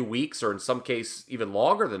last few weeks, or in some case even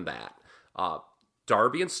longer than that.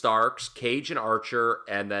 Darby and Starks, Cage and Archer,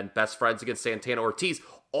 and then Best Friends against Santana Ortiz.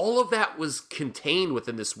 All of that was contained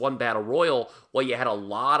within this one battle royal, while you had a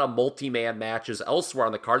lot of multi-man matches elsewhere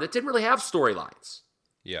on the card that didn't really have storylines.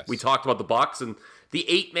 Yes. We talked about the Bucks, and the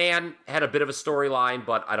 8-man had a bit of a storyline,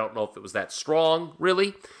 but I don't know if it was that strong,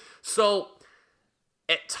 really. So,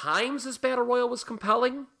 at times this battle royal was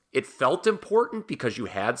compelling. It felt important because you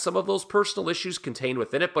had some of those personal issues contained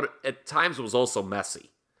within it, but at times it was also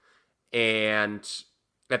messy. And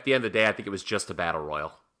at the end of the day, I think it was just a battle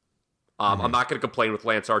royal. I'm not going to complain with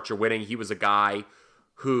Lance Archer winning. He was a guy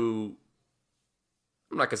who,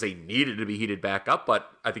 I'm not going to say needed to be heated back up,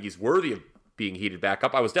 but I think he's worthy of being heated back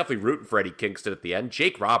up. I was definitely rooting for Eddie Kingston at the end.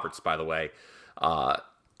 Jake Roberts, by the way,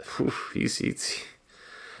 he's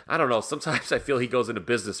I don't know. Sometimes I feel he goes into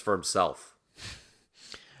business for himself.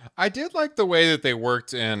 I did like the way that they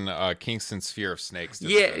worked in Kingston's Fear of Snakes.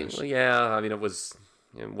 Yeah. I mean, it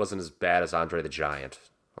wasn't as bad as Andre the Giant.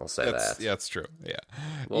 I'll say that. Yeah, that's true. Yeah.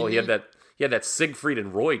 Well, he had that Siegfried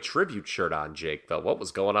and Roy tribute shirt on, Jake, though. What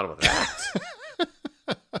was going on with that?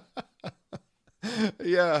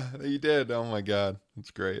 Yeah, he did. Oh my God.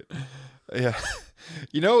 That's great. Yeah.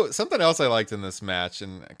 Something else I liked in this match,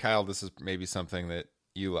 and Kyle, this is maybe something that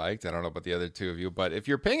you liked. I don't know about the other two of you, but if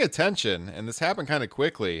you're paying attention, and this happened kind of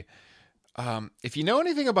quickly, if you know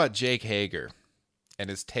anything about Jake Hager and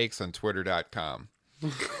his takes on Twitter.com,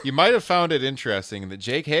 you might have found it interesting that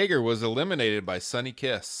Jake Hager was eliminated by Sonny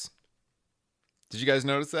Kiss. Did you guys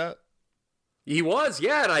notice that? He was,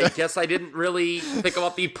 yeah, and I guess I didn't really think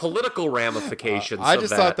about the political ramifications. I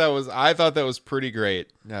thought that was pretty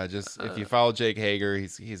great. If you follow Jake Hager,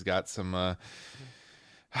 he's got some.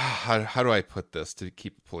 How do I put this to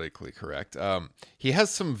keep it politically correct? He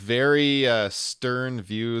has some very stern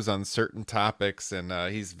views on certain topics, and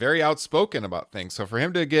he's very outspoken about things. So for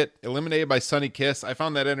him to get eliminated by Sonny Kiss, I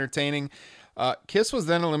found that entertaining. Kiss was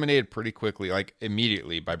then eliminated pretty quickly, like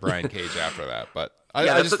immediately, by Brian Cage after that. But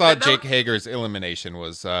I just thought Jake Hager's elimination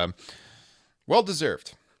was well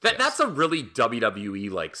deserved. That's a really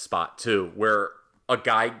WWE-like spot, too, where a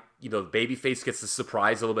guy, the babyface gets the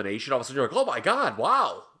surprise elimination. All of a sudden, you're like, oh my God,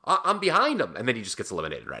 wow, I'm behind him. And then he just gets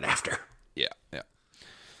eliminated right after. Yeah.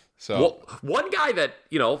 So one guy that,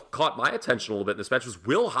 caught my attention a little bit in this match was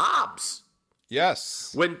Will Hobbs.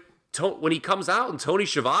 Yes. When he comes out and Tony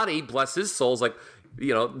Schiavone, bless his soul, is like,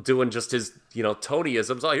 doing just his,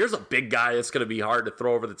 Tonyisms. Oh, here's a big guy that's going to be hard to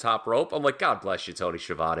throw over the top rope. I'm like, God bless you, Tony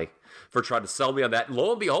Schiavone, for trying to sell me on that. And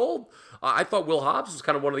lo and behold, I thought Will Hobbs was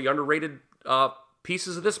kind of one of the underrated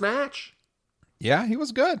pieces of this match. Yeah, he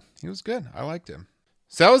was good. I liked him.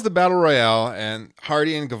 So that was the Battle Royale, and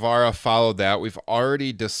Hardy and Guevara followed that. We've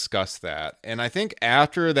already discussed that. And I think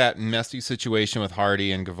after that messy situation with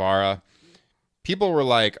Hardy and Guevara, people were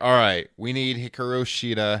like, all right, we need Hikaru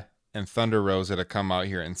Shida and Thunder Rosa to come out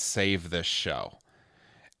here and save this show.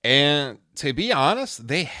 And to be honest,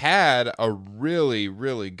 they had a really,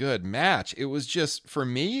 really good match. It was just, for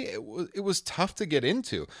me, it was tough to get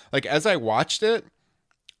into. Like, as I watched it,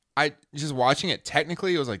 watching it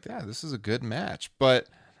technically, it was like, yeah, this is a good match. But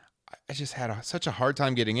I just had such a hard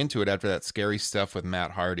time getting into it after that scary stuff with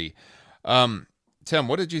Matt Hardy. Tim,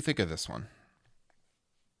 what did you think of this one?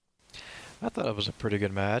 I thought it was a pretty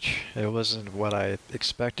good match. It wasn't what I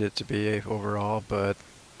expected it to be overall, but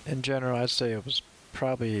in general, I'd say it was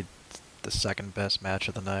probably the second best match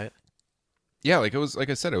of the night. Yeah, like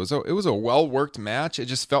I said, it was a well-worked match. It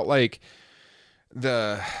just felt like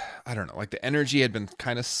I don't know, like the energy had been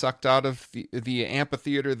kind of sucked out of the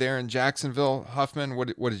amphitheater there in Jacksonville. Huffman,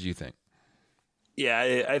 what did you think?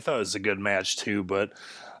 Yeah, I thought it was a good match too, but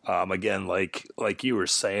again, like you were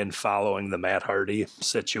saying, following the Matt Hardy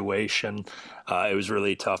situation, it was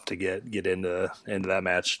really tough to get into that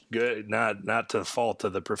match. Good, not to the fault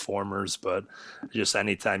of the performers, but just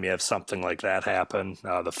anytime you have something like that happen,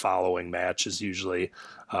 the following match is usually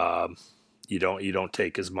you don't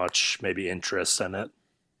take as much maybe interest in it.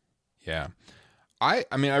 Yeah. I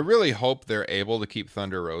mean, I really hope they're able to keep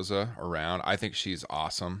Thunder Rosa around. I think she's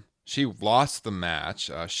awesome. She lost the match.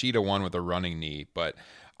 Shida won with a running knee, but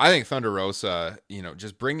I think Thunder Rosa,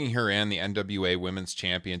 just bringing her in, the NWA Women's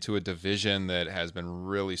Champion, to a division that has been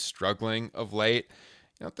really struggling of late.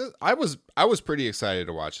 I was pretty excited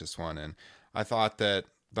to watch this one, and I thought that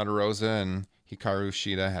Thunder Rosa and Hikaru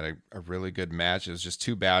Shida had a really good match. It was just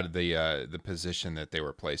too bad the position that they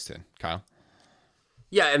were placed in. Kyle?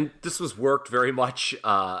 Yeah, and this was worked very much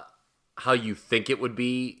how you think it would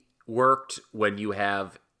be worked when you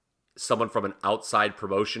have someone from an outside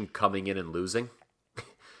promotion coming in and losing.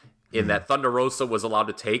 In that Thunder Rosa was allowed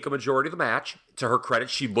to take a majority of the match. To her credit,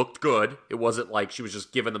 she looked good. It wasn't like she was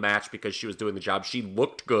just given the match because she was doing the job. She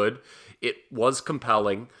looked good. It was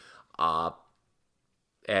compelling.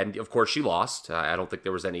 And, of course, she lost. I don't think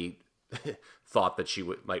there was any thought that she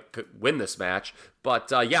might win this match. But,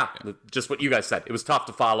 just what you guys said. It was tough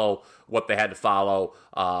to follow what they had to follow.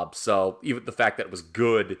 So even the fact that it was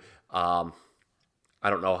good, I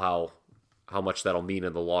don't know how much that'll mean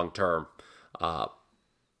in the long term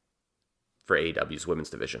for AEW's women's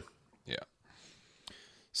division. Yeah.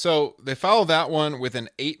 So they followed that one with an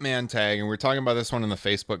 8-man tag, and we were talking about this one in the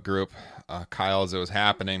Facebook group, Kyle, as it was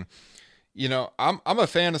happening. I'm a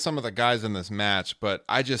fan of some of the guys in this match, but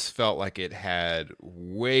I just felt like it had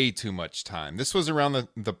way too much time. This was around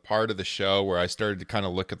the part of the show where I started to kind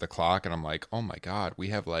of look at the clock, and I'm like, oh my God, we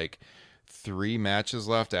have like 3 matches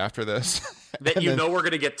left after this. That we're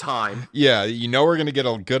going to get time. Yeah, we're going to get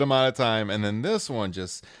a good amount of time. And then this one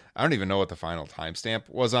I don't even know what the final timestamp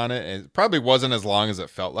was on it. It probably wasn't as long as it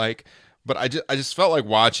felt like, but I just felt like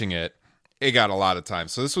watching it. It got a lot of time.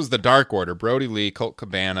 So this was the Dark Order: Brody Lee, Colt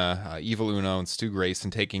Cabana, Evil Uno, and Stu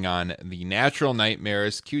Grayson taking on the Natural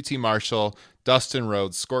Nightmares, QT Marshall, Dustin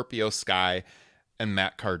Rhodes, Scorpio Sky, and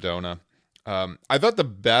Matt Cardona. I thought the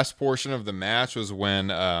best portion of the match was when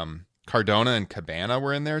Cardona and Cabana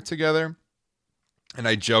were in there together. And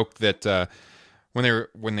I joked that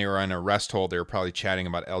when they were on a rest hold, they were probably chatting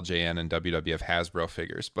about LJN and WWF Hasbro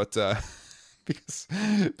figures. But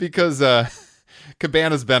because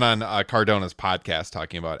Cabana's been on Cardona's podcast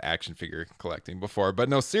talking about action figure collecting before. But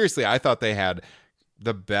no, seriously, I thought they had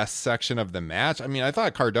the best section of the match. I mean, I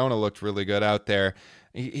thought Cardona looked really good out there.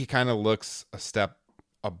 He kind of looks a step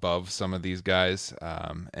above some of these guys.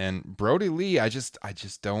 And Brody Lee, I just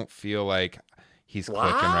don't feel like he's clicking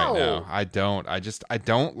right now. I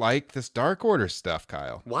don't like this Dark Order stuff,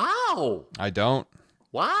 Kyle. Wow. I don't.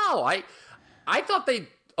 Wow. I thought they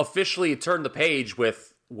officially turned the page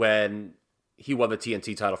with when he won the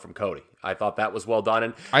TNT title from Cody. I thought that was well done.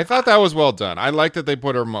 And I thought that was well done. I like that they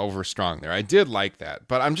put him over strong there. I did like that,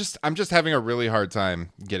 but I'm just having a really hard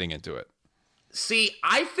time getting into it. See,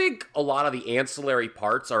 I think a lot of the ancillary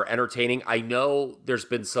parts are entertaining. I know there's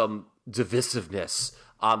been some divisiveness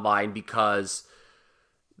online because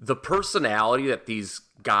the personality that these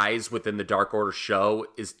guys within the Dark Order show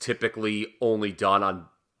is typically only done on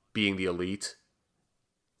being the elite.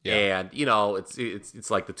 Yeah. And, it's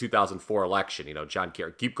like the 2004 election, John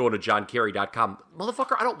Kerry. Keep going to johnkerry.com.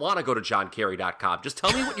 Motherfucker, I don't want to go to johnkerry.com. Just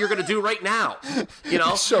tell me what you're going to do right now.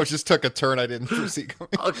 This show just took a turn I didn't foresee coming.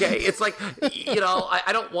 Okay, it's like,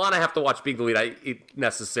 I don't want to have to watch Being the Lead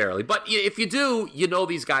necessarily. But if you do,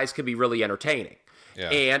 these guys can be really entertaining. Yeah.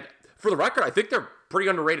 And for the record, I think they're pretty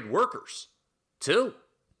underrated workers, too.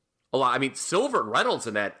 A lot. I mean, Silver and Reynolds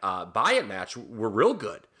in that buy-in match were real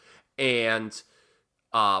good. And...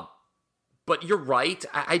 but you're right.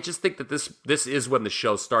 I just think that this is when the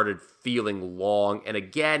show started feeling long. And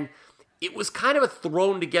again, it was kind of a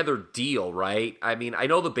thrown together deal, right? I mean, I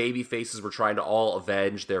know the baby faces were trying to all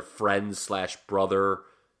avenge their friend/brother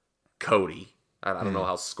Cody. I don't know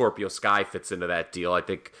how Scorpio Sky fits into that deal. I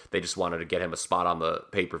think they just wanted to get him a spot on the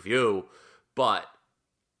pay-per-view, but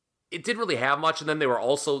it didn't really have much. And then they were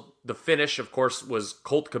also, the finish, of course, was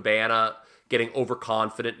Colt Cabana getting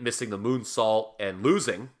overconfident, missing the moonsault, and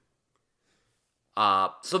losing.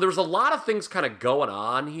 So there was a lot of things kind of going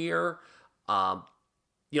on here. I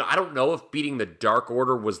don't know if beating the Dark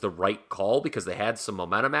Order was the right call because they had some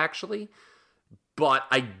momentum, actually. But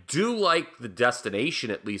I do like the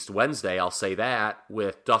destination, at least Wednesday, I'll say that,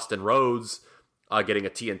 with Dustin Rhodes getting a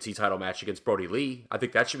TNT title match against Brody Lee. I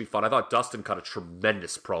think that should be fun. I thought Dustin cut a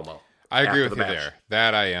tremendous promo. I agree with the you match. there.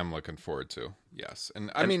 That I am looking forward to. Yes.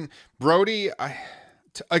 And I mean, Brody, I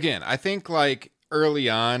think like early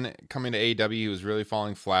on coming to AEW, he was really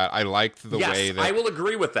falling flat. I liked the way that I will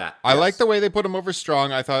agree with that. I like the way they put him over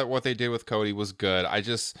strong. I thought what they did with Cody was good. I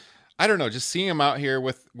don't know, just seeing him out here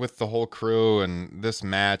with the whole crew and this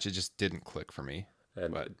match, it just didn't click for me.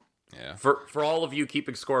 But yeah. For all of you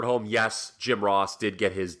keeping score at home, yes, Jim Ross did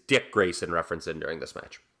get his Dick Grayson reference in during this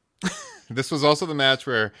match. This was also the match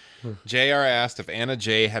where JR asked if Anna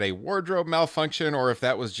Jay had a wardrobe malfunction or if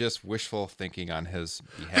that was just wishful thinking on his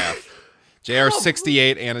behalf. JR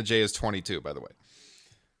 68, Anna Jay is 22, by the way.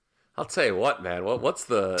 I'll tell you what, man. What's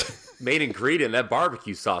the main ingredient in that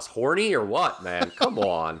barbecue sauce? Horny or what, man? Come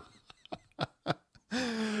on.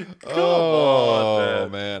 Come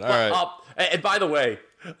on, man. All right. And by the way,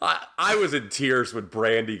 I was in tears when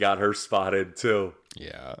Brandy got her spot in, too.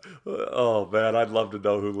 Yeah. Oh, man, I'd love to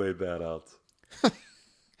know who laid that out.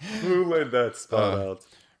 Who laid that spot out?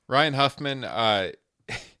 Ryan Huffman, I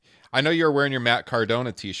know you're wearing your Matt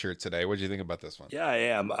Cardona t-shirt today. What do you think about this one? Yeah, I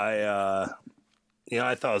am.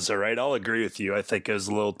 I thought it was all right. I'll agree with you. I think it was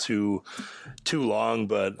a little too long,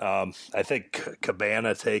 but I think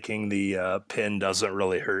Cabana taking the pin doesn't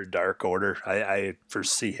really hurt Dark Order. I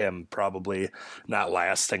foresee him probably not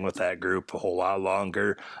lasting with that group a whole lot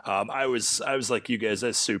longer. I was like you guys. I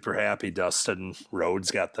was super happy Dustin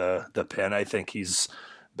Rhodes got the pin. I think he's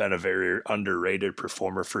been a very underrated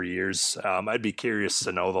performer for years. I'd be curious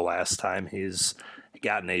to know the last time he's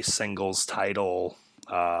gotten a singles title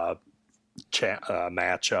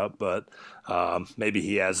matchup, but maybe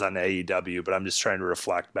he has on AEW, but I'm just trying to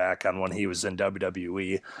reflect back on when he was in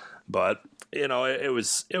WWE. But it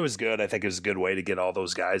was good. I think it was a good way to get all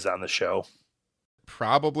those guys on the show.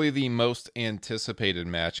 Probably the most anticipated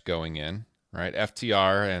match going in, right?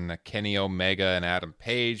 FTR and Kenny Omega and Adam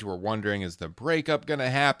Page were wondering, is the breakup going to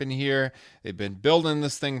happen here? They've been building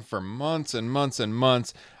this thing for months and months and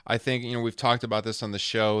months. I think, we've talked about this on the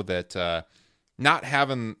show that not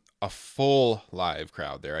having a full live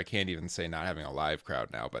crowd there. I can't even say not having a live crowd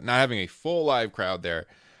now, but not having a full live crowd there.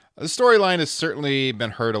 The storyline has certainly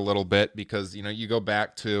been hurt a little bit because, you go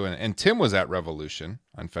back to, and Tim was at Revolution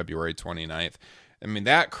on February 29th. I mean,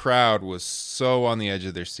 that crowd was so on the edge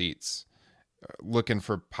of their seats, looking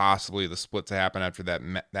for possibly the split to happen after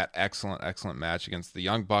that excellent match against the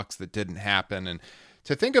Young Bucks that didn't happen. And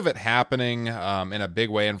to think of it happening in a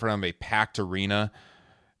big way in front of a packed arena,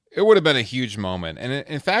 it would have been a huge moment. And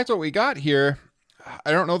in fact, what we got here,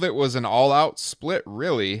 I don't know that it was an all-out split,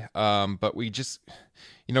 really, but we just,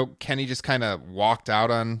 Kenny just kind of walked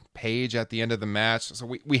out on Page at the end of the match.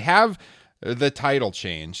 So we have the title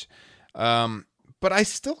change, but I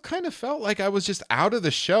still kind of felt like I was just out of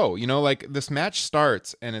the show. Like this match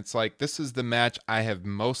starts, and it's like, this is the match I have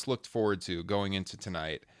most looked forward to going into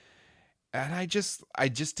tonight. And I just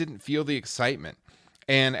didn't feel the excitement.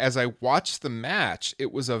 And as I watched the match,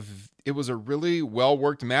 it was a really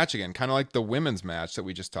well-worked match again, kind of like the women's match that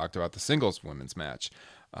we just talked about, the singles women's match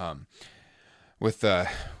with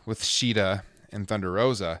Shida and Thunder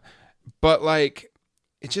Rosa. But like,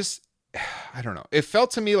 it just, I don't know. It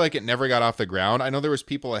felt to me like it never got off the ground. I know there was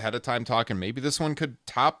people ahead of time talking maybe this one could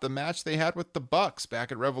top the match they had with the Bucks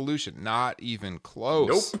back at Revolution. Not even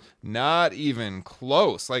close. Nope. Not even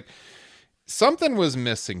close. Like, something was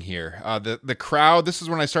missing here. The crowd, this is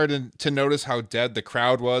when I started to notice how dead the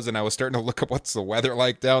crowd was, and I was starting to look up what's the weather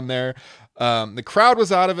like down there. The crowd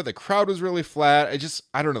was out of it. The crowd was really flat.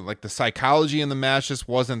 I don't know, like the psychology in the match just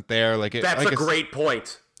wasn't there. That's a great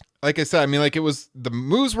point. Like I said, I mean, like the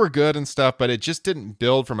moves were good and stuff, but it just didn't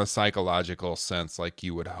build from a psychological sense like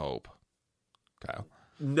you would hope. Kyle?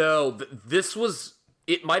 No,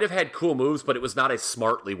 it might have had cool moves, but it was not a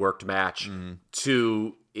smartly worked match in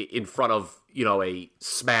front of, a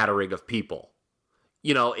smattering of people.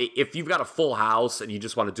 If you've got a full house and you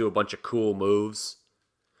just want to do a bunch of cool moves,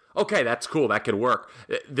 okay, that's cool. That could work.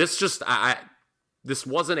 This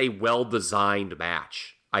wasn't a well-designed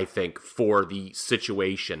match, I think, for the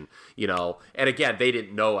situation, And again, they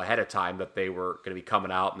didn't know ahead of time that they were going to be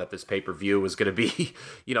coming out and that this pay-per-view was going to be,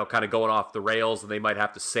 kind of going off the rails and they might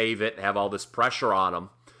have to save it and have all this pressure on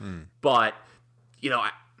them. But,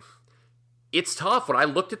 it's tough. When I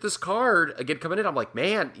looked at this card, again, coming in, I'm like,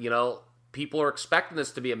 man, people are expecting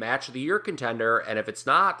this to be a match of the year contender, and if it's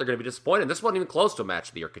not, they're going to be disappointed. This wasn't even close to a match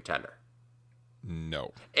of the year contender.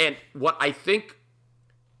 No. And what I think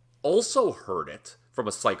also hurt it from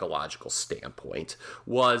a psychological standpoint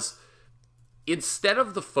was instead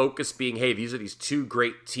of the focus being, hey, these are these two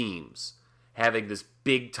great teams having this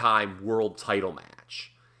big-time world title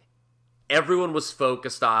match, everyone was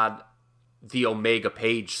focused on the Omega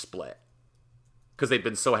Page split because they've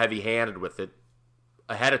been so heavy-handed with it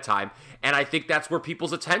ahead of time. And I think that's where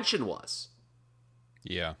people's attention was.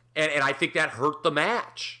 Yeah. And I think that hurt the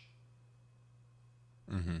match.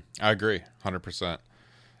 Mm-hmm. I agree, 100%.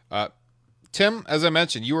 Tim, as I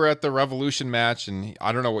mentioned, you were at the Revolution match, and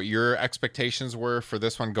I don't know what your expectations were for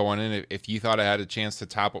this one going in, if you thought it had a chance to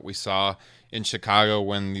top what we saw in Chicago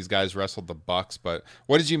when these guys wrestled the Bucks. But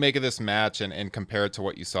what did you make of this match and compare it to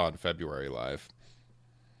what you saw in February live?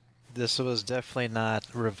 This was definitely not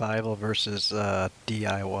Revival versus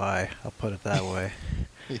DIY, I'll put it that way.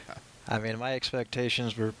 Yeah. I mean, my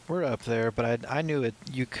expectations were up there, but I knew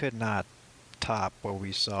you could not top what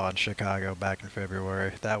we saw in Chicago back in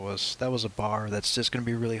February. That was a bar that's just going to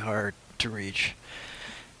be really hard to reach.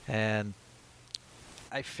 And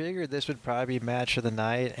I figured this would probably be match of the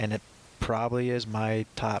night, and it probably is my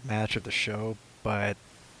top match of the show, but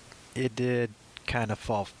it did kind of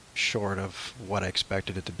fall short of what I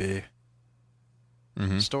expected it to be.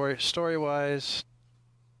 Mm-hmm. Story-wise,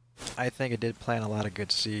 I think it did plant a lot of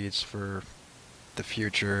good seeds for the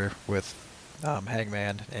future with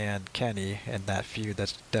Hangman and Kenny and that feud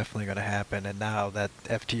that's definitely going to happen. And now that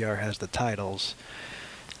FTR has the titles,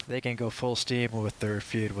 they can go full steam with their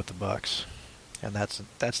feud with the Bucks. And that's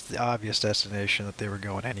the obvious destination that they were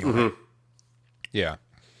going anyway. Mm-hmm. Yeah.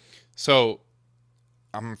 So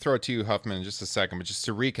I'm going to throw it to you, Huffman, in just a second, but just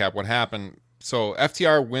to recap what happened. So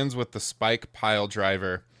FTR wins with the spike pile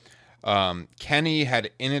driver. Kenny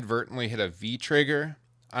had inadvertently hit a V-trigger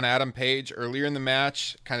on Adam Page earlier in the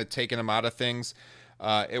match, kind of taking him out of things.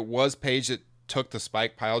 It was Page that took the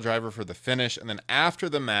spike pile driver for the finish. And then after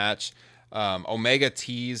the match, Omega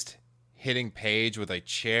teased hitting Page with a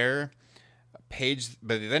chair. Page,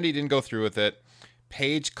 but then he didn't go through with it.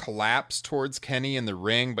 Page collapsed towards Kenny in the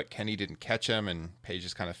ring, but Kenny didn't catch him, and Page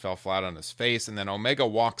just kind of fell flat on his face. And then Omega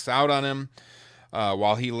walks out on him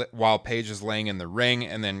while Page is laying in the ring.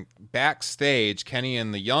 And then backstage, Kenny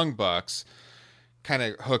and the Young Bucks kind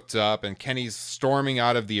of hooked up, and Kenny's storming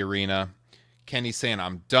out of the arena. Kenny's saying,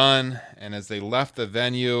 "I'm done." And as they left the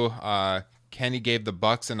venue, Kenny gave the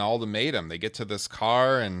Bucks an ultimatum. They get to this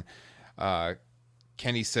car, and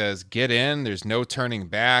Kenny says, "Get in. There's no turning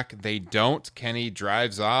back." They don't. Kenny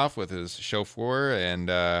drives off with his chauffeur,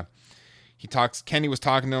 and Kenny was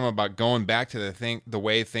talking to him about going back to the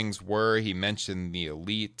way things were. He mentioned the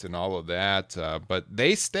Elite and all of that, but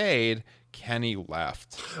they stayed. Kenny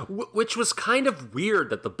left, which was kind of weird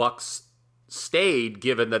that the Bucks stayed,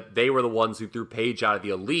 given that they were the ones who threw Page out of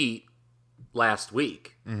the Elite last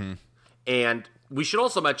week. Mm-hmm. And we should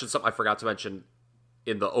also mention something I forgot to mention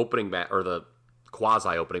in the opening match, or the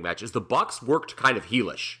quasi-opening match, is the Bucks worked kind of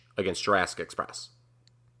heelish against Jurassic Express.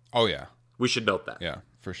 Oh yeah, we should note that. Yeah,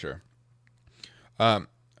 for sure.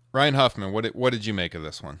 Ryan Huffman, what did you make of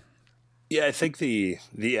this one? Yeah, I think the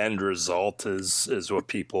end result is what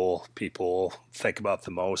people think about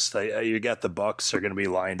the most. You got the Bucks are going to be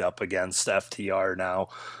lined up against FTR now,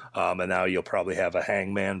 and now you'll probably have a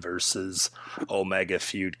Hangman versus Omega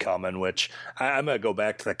feud coming. Which I'm going to go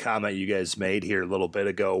back to the comment you guys made here a little bit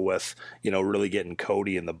ago with really getting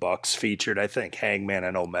Cody and the Bucks featured. I think Hangman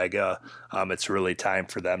and Omega, it's really time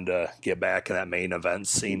for them to get back in that main event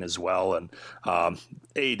scene as well. And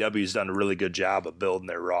AEW's done a really good job of building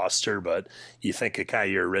their roster, but you think of kind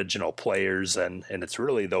of your original players, and it's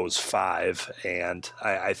really those five, and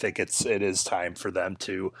I think it is time for them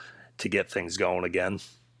to get things going again.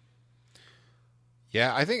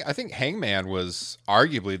 Yeah, I think Hangman was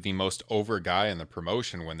arguably the most over guy in the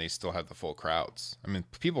promotion when they still had the full crowds. I mean,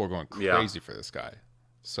 people were going crazy for this guy.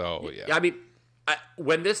 So yeah, I mean,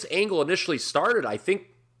 when this angle initially started, I think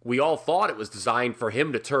we all thought it was designed for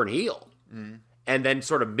him to turn heel. Mm-hmm. And then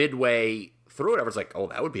sort of midway through it, I was like, oh,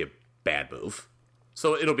 that would be a bad move.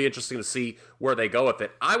 So it'll be interesting to see where they go with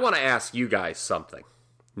it. I want to ask you guys something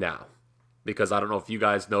now, because I don't know if you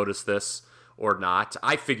guys noticed this or not.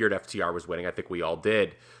 I figured FTR was winning. I think we all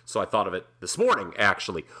did. So I thought of it this morning,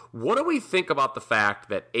 actually. What do we think about the fact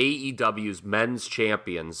that AEW's men's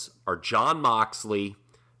champions are Jon Moxley,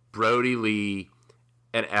 Brody Lee,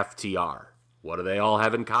 and FTR? What do they all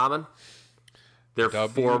have in common? They're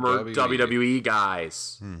former WWE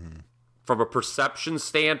guys. Mm-hmm. From a perception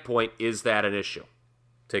standpoint, is that an issue?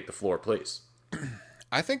 Take the floor, please.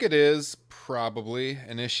 I think it is probably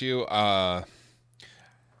an issue. I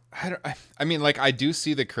mean, like, I do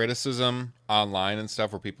see the criticism online and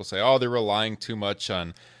stuff where people say, "Oh, they're relying too much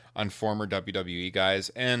on former WWE guys,"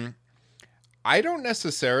 and I don't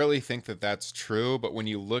necessarily think that that's true. But when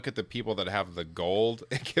you look at the people that have the gold,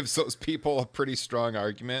 it gives those people a pretty strong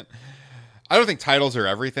argument. I don't think titles are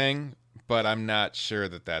everything, but I'm not sure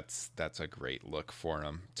that that's a great look for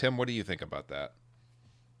him. Tim, what do you think about that?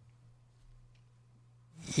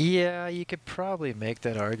 Yeah, you could probably make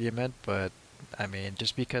that argument, but I mean,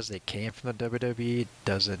 just because they came from the WWE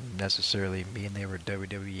doesn't necessarily mean they were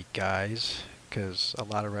WWE guys, because a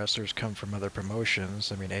lot of wrestlers come from other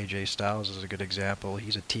promotions. I mean, AJ Styles is a good example.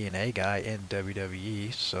 He's a TNA guy in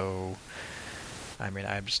WWE, so I mean,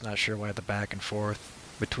 I'm just not sure why the back and forth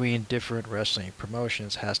between different wrestling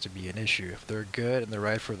promotions has to be an issue. If they're good and they're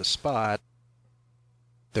right for the spot,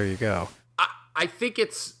 there you go. I think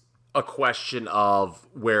it's a question of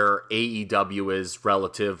where AEW is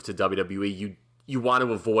relative to WWE. You want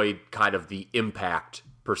to avoid kind of the Impact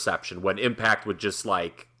perception, when Impact would just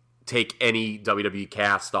like take any WWE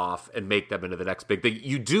cast off and make them into the next big thing.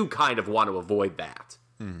 You do kind of want to avoid that,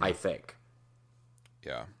 I think.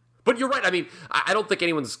 Yeah. But you're right. I mean, I don't think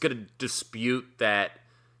anyone's going to dispute that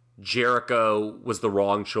Jericho was the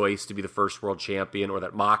wrong choice to be the first world champion, or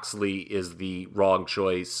that Moxley is the wrong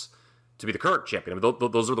choice to be the current champion. I mean,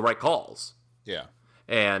 those are the right calls. Yeah.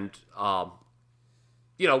 And,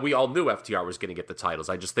 we all knew FTR was going to get the titles.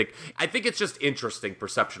 I think it's just interesting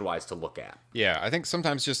perception-wise to look at. Yeah, I think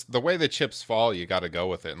sometimes just the way the chips fall, you got to go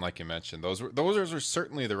with it. And like you mentioned, those were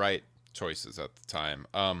certainly the right choices at the time.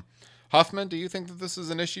 Huffman, do you think that this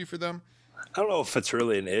is an issue for them? I don't know if it's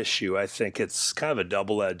really an issue. I think it's kind of a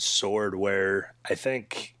double-edged sword, where I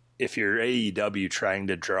think if you're AEW trying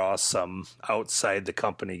to draw some outside the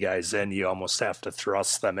company guys in, you almost have to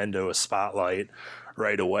thrust them into a spotlight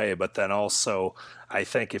right away. But then also, I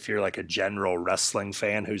think if you're like a general wrestling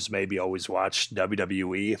fan who's maybe always watched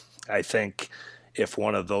WWE, I think if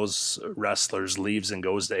one of those wrestlers leaves and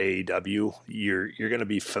goes to AEW, you're going to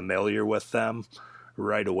be familiar with them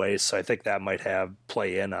right away. So I think that might have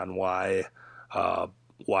play in on why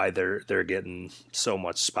they're getting so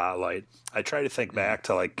much spotlight. I try to think back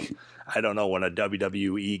to, like, I don't know, when a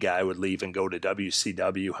WWE guy would leave and go to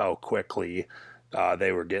WCW, how quickly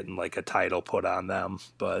they were getting like a title put on them.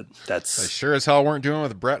 But that's they sure as hell weren't doing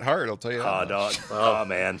with Bret Hart, I'll tell you that. Oh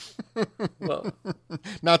man. Well,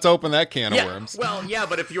 not to open that can of worms. Well, yeah,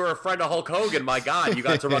 but if you were a friend of Hulk Hogan, my God, you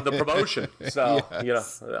got to run the promotion. So,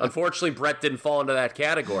 unfortunately, Bret didn't fall into that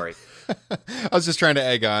category. I was just trying to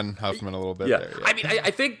egg on Huffman a little bit there. Yeah. I mean,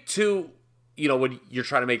 I think, too, when you're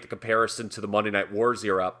trying to make the comparison to the Monday Night Wars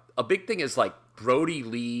era, a big thing is, like, Brody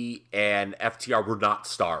Lee and FTR were not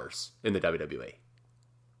stars in the WWE.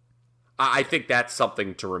 I think that's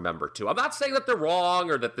something to remember, too. I'm not saying that they're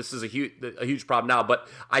wrong or that this is a huge problem now, but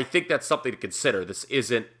I think that's something to consider. This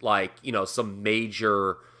isn't like, some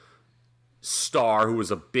major star who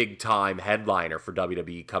was a big-time headliner for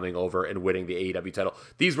WWE coming over and winning the AEW title.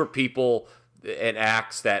 These were people and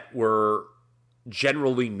acts that were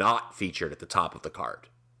generally not featured at the top of the card,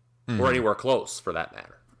 or anywhere close, for that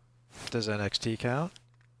matter. Does NXT count?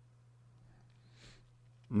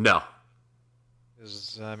 No.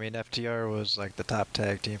 FTR was like the top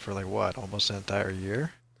tag team for almost an entire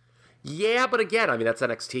year? Yeah, but again, that's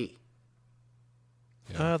NXT.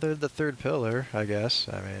 Yeah. They're the third pillar, I guess.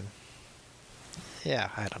 Yeah,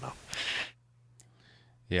 I don't know.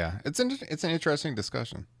 Yeah, it's an interesting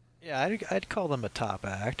discussion. Yeah, I'd call them a top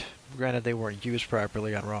act. Granted, they weren't used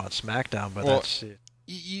properly on Raw and SmackDown, but that's it.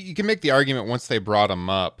 You can make the argument once they brought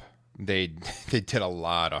them up, they did a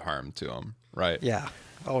lot of harm to them, right? Yeah.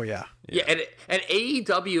 Oh, yeah. Yeah, and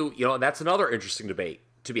AEW, that's another interesting debate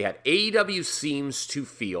to be had. AEW seems to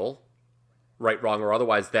feel, right, wrong, or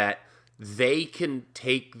otherwise, that they can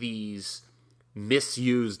take these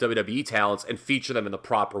misused WWE talents and feature them in the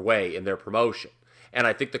proper way in their promotion. And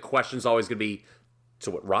I think the question is always going to be,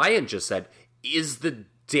 to what Ryan just said, is the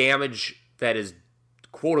damage that is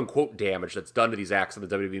quote-unquote damage that's done to these acts on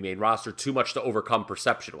the WWE main roster too much to overcome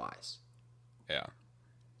perception-wise? Yeah.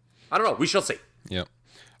 I don't know. We shall see. Yep.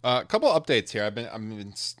 A couple updates here. I've been,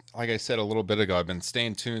 like I said a little bit ago, I've been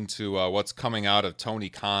staying tuned to what's coming out of Tony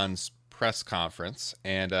Khan's press conference,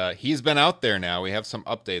 and he's been out there now. We have some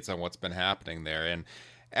updates on what's been happening there, and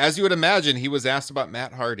as you would imagine, he was asked about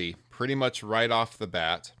Matt Hardy pretty much right off the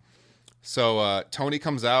bat. So Tony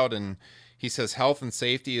comes out and he says health and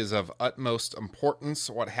safety is of utmost importance.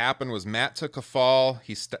 What happened was Matt took a fall,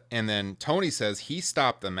 and then Tony says he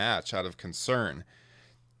stopped the match out of concern.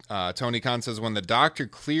 Tony Khan says when the doctor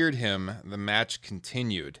cleared him, the match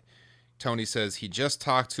continued. Tony says he just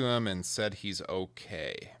talked to him and said he's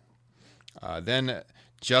okay. Then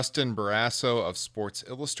Justin Barrasso of Sports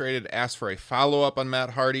Illustrated asked for a follow-up on Matt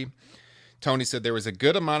Hardy. Tony said there was a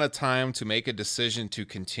good amount of time to make a decision to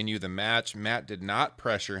continue the match. Matt did not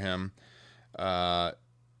pressure him.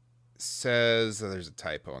 Says, there's a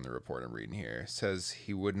typo in the report I'm reading here. Says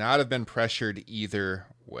he would not have been pressured either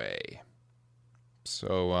way.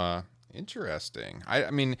 So interesting.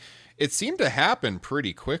 I mean, it seemed to happen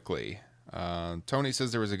pretty quickly. Tony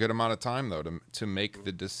says there was a good amount of time though to make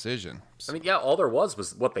the decision. I mean, yeah, all there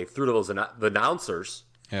was what they threw to those the announcers.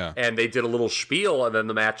 Yeah. And they did a little spiel, and then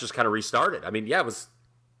the match just kind of restarted. I mean, yeah, it was,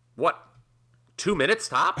 2 minutes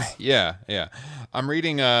tops? Yeah. I'm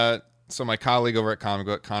reading, so my colleague over at Comic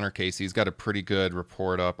Book, Connor Casey, he's got a pretty good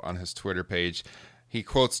report up on his Twitter page. He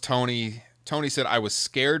quotes Tony. Tony said, "I was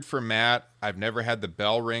scared for Matt. I've never had the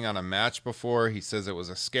bell ring on a match before." He says it was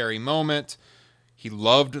a scary moment. He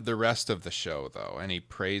loved the rest of the show, though, and he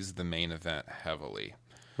praised the main event heavily.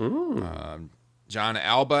 John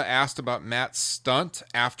Alba asked about Matt's stunt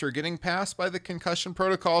after getting passed by the concussion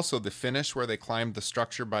protocol, so the finish where they climbed the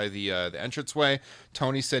structure by the entranceway.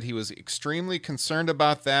 Tony said he was extremely concerned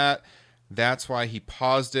about that. That's why he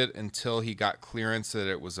paused it until he got clearance that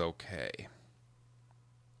it was okay.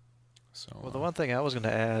 So, well, the one thing I was going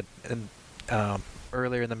to add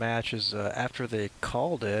earlier in the match is after they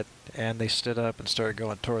called it and they stood up and started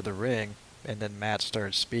going toward the ring, and then Matt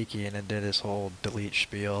started speaking and did his whole delete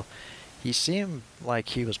spiel. He seemed like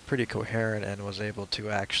he was pretty coherent and was able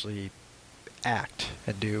to actually act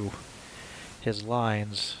and do his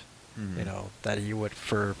lines, that he would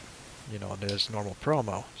for, his normal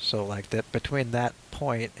promo. So like that between that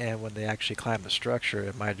point and when they actually climbed the structure,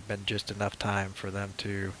 it might have been just enough time for them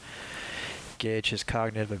to gauge his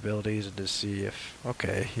cognitive abilities and to see if,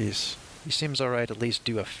 okay, he seems all right, at least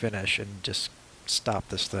do a finish and just stop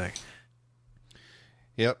this thing.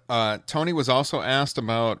 Yep. Tony was also asked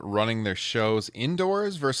about running their shows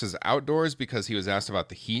indoors versus outdoors because he was asked about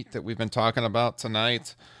the heat that we've been talking about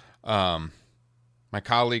tonight. My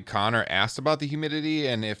colleague Connor asked about the humidity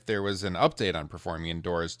and if there was an update on performing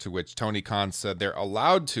indoors, to which Tony Khan said they're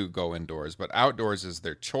allowed to go indoors, but outdoors is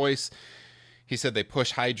their choice. He said they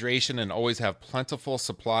push hydration and always have plentiful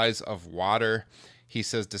supplies of water. He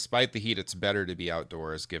says despite the heat, it's better to be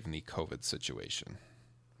outdoors given the COVID situation.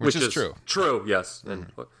 Which is true. True, yes. And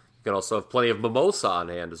you can also have plenty of mimosa on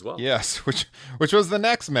hand as well. Yes, which was the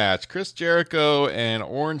next match. Chris Jericho and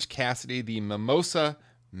Orange Cassidy, the Mimosa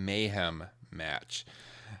Mayhem match.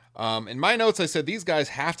 In my notes, I said these guys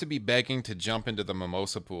have to be begging to jump into the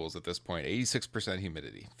mimosa pools at this point. 86%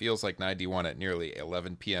 humidity. Feels like 91 at nearly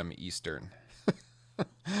 11 p.m. Eastern.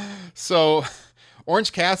 So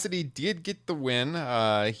Orange Cassidy did get the win.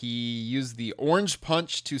 He used the Orange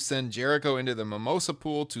Punch to send Jericho into the Mimosa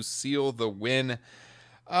Pool to seal the win.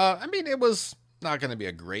 I mean, it was not going to be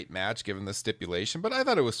a great match given the stipulation, but I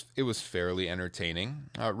thought it was fairly entertaining.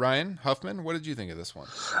 Ryan Huffman, what did you think of this one?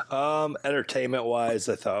 Entertainment-wise,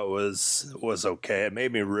 I thought it was okay. It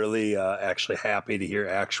made me really actually happy to hear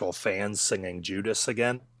actual fans singing Judas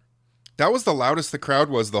again. That was the loudest the crowd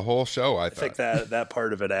was the whole show, I thought. I think that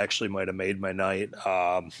part of it actually might have made my night.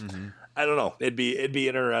 I don't know. It'd be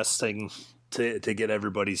interesting to get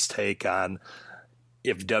everybody's take on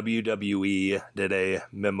if WWE did a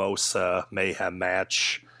Mimosa Mayhem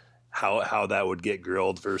match, how that would get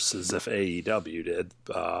grilled versus if AEW did.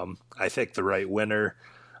 I think the right winner,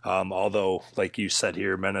 although like you said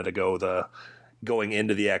here a minute ago, the going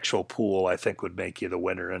into the actual pool, I think would make you the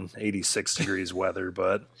winner in 86 degrees weather.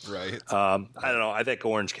 But right. I don't know. I think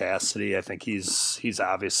Orange Cassidy, I think he's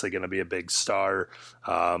obviously going to be a big star.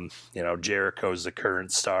 Jericho's the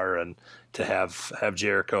current star, and to have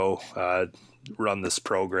Jericho run this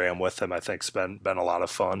program with him, I think, has been a lot of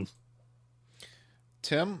fun.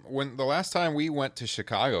 Tim, when the last time we went to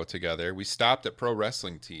Chicago together, we stopped at Pro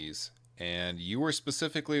Wrestling Tees, and you were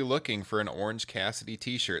specifically looking for an Orange Cassidy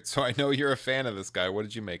t-shirt. So I know you're a fan of this guy. What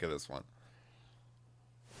did you make of this one?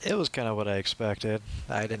 It was kind of what I expected.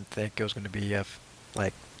 I didn't think it was going to be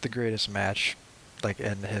the greatest match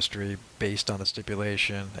in history based on the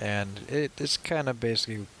stipulation, and it's kind of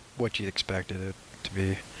basically what you expected it to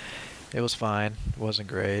be. It was fine. It wasn't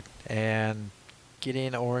great. And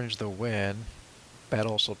getting Orange the win, but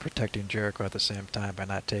also protecting Jericho at the same time by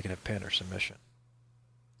not taking a pin or submission.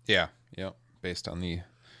 Yeah. Based on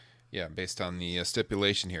the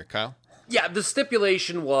stipulation here, Kyle. Yeah, the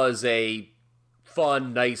stipulation was a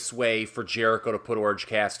fun, nice way for Jericho to put Orange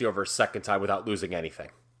Cassidy over a second time without losing anything.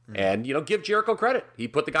 And give Jericho credit. He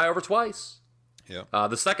put the guy over twice. Yeah.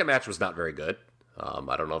 The second match was not very good.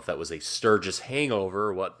 I don't know if that was a Sturgis hangover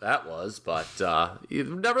or what that was, but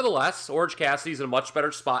nevertheless, Orange Cassidy's in a much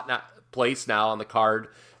better place now on the card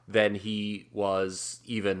than he was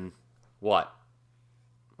even what?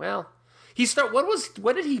 Well,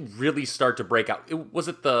 when did he really start to break out? Was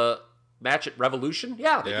it the match at Revolution?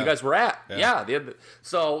 Yeah, that you guys were at. Yeah.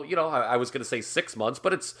 So, I was going to say 6 months,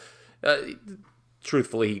 but it's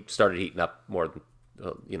truthfully, he started heating up more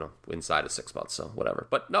inside of 6 months. So whatever.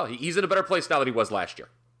 But no, he's in a better place now than he was last year.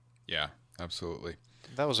 Yeah, absolutely.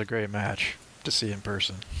 That was a great match to see in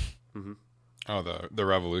person. Mm-hmm. Oh, the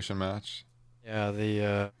Revolution match? Yeah,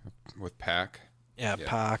 the with Pac? Yeah,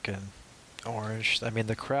 Pac and Orange. I mean,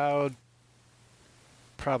 the crowd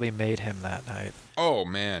probably made him that night. Oh,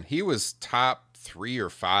 man. He was top 3 or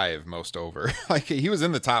 5 most over. Like, he was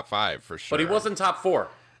in the top 5 for sure. But he wasn't top 4.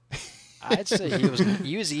 I'd say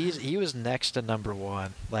he was next to number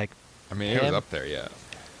 1. Like, I mean, he was up there, yeah.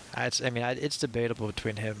 It's debatable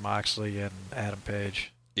between him, Moxley, and Adam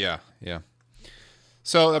Page. Yeah.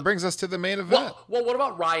 So that brings us to the main event. Well, what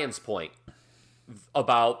about Ryan's point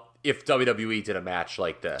about if WWE did a match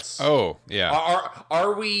like this? Oh, yeah.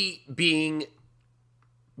 Are we being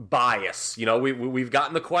biased? We've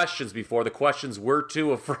gotten the questions before. The questions we're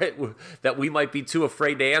too afraid that we might be too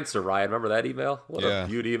afraid to answer. Ryan, remember that email? What a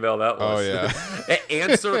beauty email that was. Oh yeah.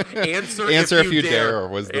 answer if you dare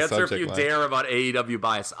was the answer subject if you line. dare about AEW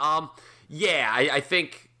bias. Yeah, I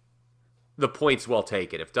think the point's well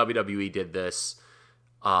taken. If WWE did this,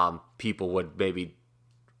 people would maybe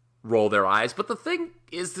roll their eyes. But the thing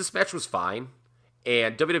is, this match was fine,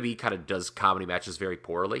 and WWE kind of does comedy matches very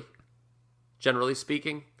poorly, generally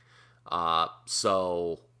speaking.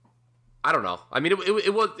 So I don't know. I mean,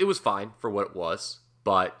 it was fine for what it was,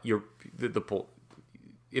 but if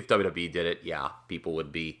WWE did it, yeah, people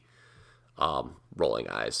would be rolling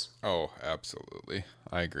eyes. Oh, absolutely.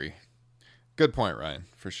 I agree. Good point, Ryan,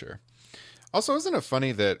 for sure. Also, isn't it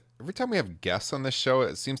funny that every time we have guests on this show,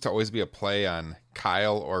 it seems to always be a play on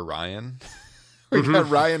Kyle or Ryan? We got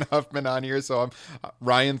Ryan Huffman on here, so I'm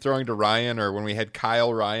Ryan throwing to Ryan, or when we had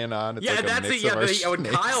Kyle Ryan on, it's like a mix of our when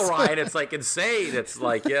snakes. Kyle Ryan, it's like insane. It's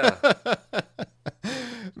like, yeah.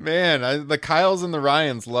 Man, the Kyles and the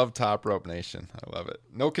Ryans love Top Rope Nation. I love it.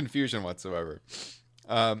 No confusion whatsoever.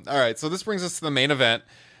 All right, so this brings us to the main event.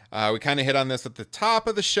 We kind of hit on this at the top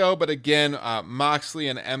of the show, but again, Moxley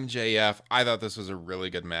and MJF, I thought this was a really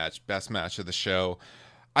good match. Best match of the show.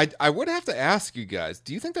 I would have to ask you guys,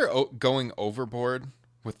 do you think they're going overboard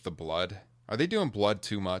with the blood? Are they doing blood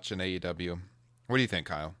too much in AEW? What do you think,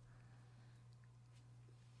 Kyle?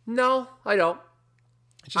 No, I don't.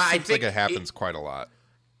 It just seems like it happens quite a lot.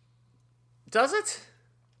 Does it?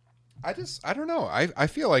 I don't know. I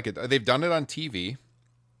feel like it. They've done it on TV.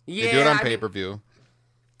 Yeah, they do it on pay-per-view.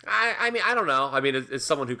 I mean, I don't know. I mean, as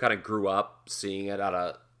someone who kind of grew up seeing it on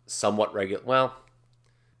a somewhat regular, well,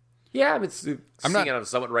 yeah, I mean, seeing it on a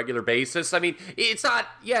somewhat regular basis. I mean, it's not.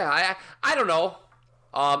 Yeah, I don't know.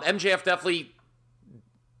 MJF definitely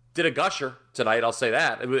did a gusher tonight. I'll say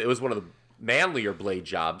that it was one of the manlier blade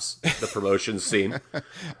jobs the promotion's seen.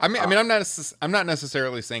 I mean, I'm not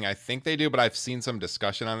necessarily saying I think they do, but I've seen some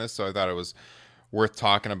discussion on this, so I thought it was worth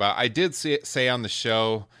talking about. I did say on the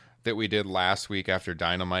show that we did last week after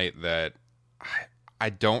Dynamite that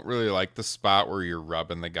I don't really like the spot where you're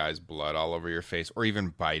rubbing the guy's blood all over your face or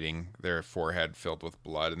even biting their forehead filled with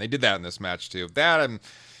blood. And they did that in this match too. I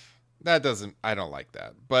don't like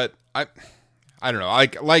that. But I don't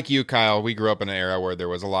know. Like you, Kyle, we grew up in an era where there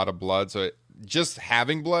was a lot of blood. So just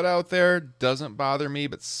having blood out there doesn't bother me.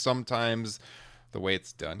 But sometimes the way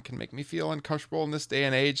it's done can make me feel uncomfortable in this day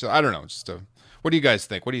and age. So I don't know. What do you guys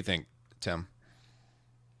think? What do you think, Tim?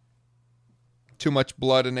 Too much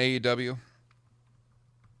blood in AEW?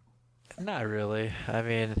 Not really. I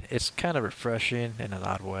mean, it's kind of refreshing in an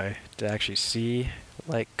odd way to actually see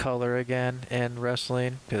like color again in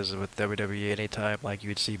wrestling, because with WWE, anytime like you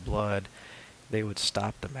would see blood, they would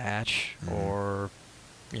stop the match, or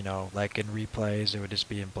like in replays, it would just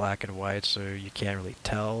be in black and white, so you can't really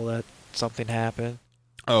tell that something happened.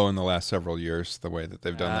 Oh, in the last several years, the way that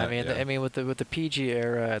they've done that. I mean, with the PG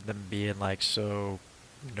era and them being like so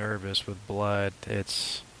nervous with blood,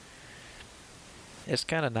 it's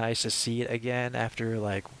kind of nice to see it again after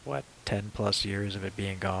 10 plus years of it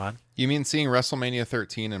being gone. You mean seeing WrestleMania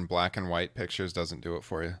 13 in black and white pictures doesn't do it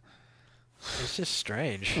for you? It's just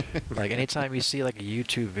strange. Like anytime you see like a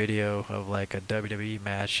YouTube video of like a WWE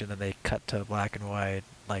match and then they cut to black and white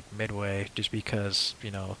like midway just because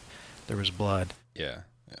there was blood. Yeah.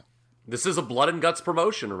 This is a blood and guts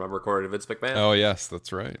promotion, remember, according to Vince McMahon. Oh yes,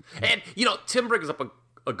 that's right. And Tim brings up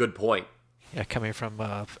a good point. Yeah, coming from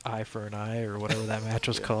Eye for an Eye or whatever that match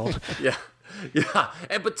was called. Yeah.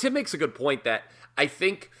 But Tim makes a good point that I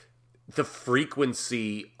think the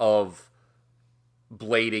frequency of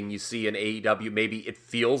blading you see in AEW, maybe it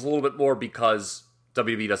feels a little bit more because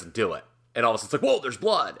WWE doesn't do it. And all of a sudden it's like, whoa, there's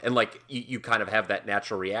blood. And like you kind of have that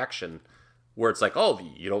natural reaction where it's like, oh,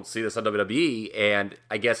 you don't see this on WWE. And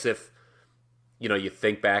I guess if, you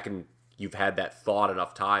think back and you've had that thought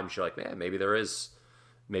enough times, you're like, man, maybe there is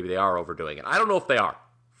maybe they are overdoing it. I don't know if they are,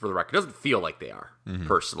 for the record. It doesn't feel like they are,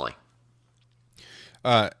 personally.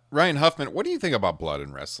 Ryan Huffman, what do you think about blood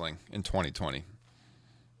in wrestling in 2020?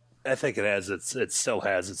 I think it still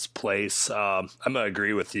has its place. I'm gonna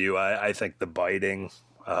agree with you. I think the biting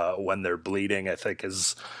when they're bleeding, I think,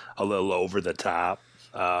 is a little over the top.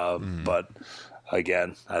 But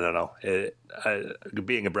again, I don't know.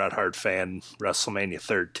 Being a Bret Hart fan, WrestleMania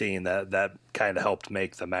 13 that kind of helped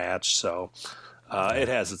make the match, so it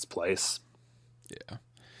has its place. Yeah.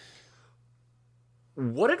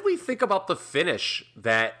 What did we think about the finish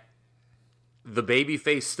that the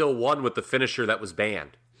babyface still won with the finisher that was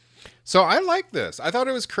banned? So I like this. I thought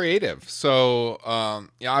it was creative. So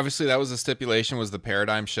obviously that was the stipulation, was the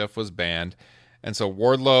paradigm shift was banned. And so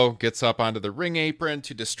Wardlow gets up onto the ring apron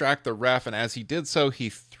to distract the ref. And as he did so, he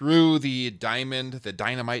threw the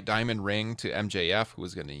dynamite diamond ring to MJF, who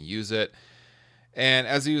was going to use it. And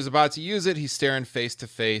as he was about to use it, he's staring face to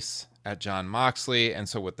face at Jon Moxley. And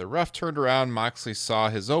so with the ref turned around, Moxley saw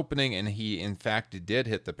his opening, and he in fact did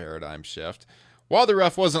hit the paradigm shift. While the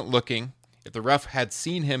ref wasn't looking, if the ref had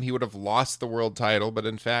seen him, he would have lost the world title. But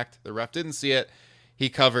in fact, the ref didn't see it. He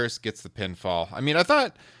covers, gets the pinfall. I mean, I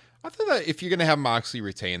thought that if you're going to have Moxley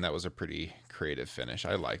retain, that was a pretty creative finish.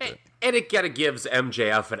 I liked it. And it kind of gives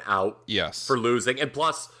MJF an out for losing. And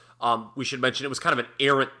plus, we should mention it was kind of an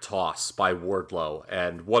errant toss by Wardlow.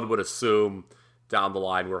 And one would assume down the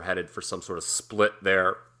line we're headed for some sort of split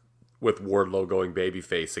there with Wardlow going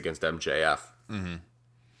babyface against MJF. Mm-hmm.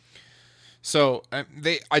 So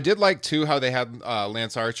I did like too how they had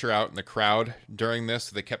Lance Archer out in the crowd during this.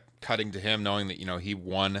 So they kept cutting to him, knowing that he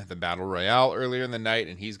won the Battle Royale earlier in the night,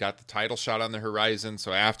 and he's got the title shot on the horizon.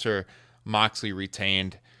 So after Moxley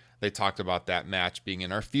retained, they talked about that match being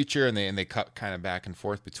in our future, and they cut kind of back and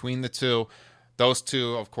forth between the two. Those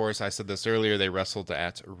two, of course, I said this earlier, they wrestled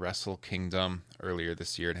at Wrestle Kingdom earlier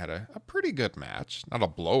this year and had a pretty good match. Not a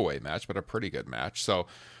blowaway match, but a pretty good match. So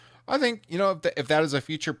I think, if that is a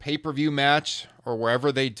future pay-per-view match or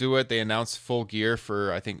wherever they do it, they announced Full Gear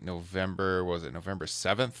for, I think, November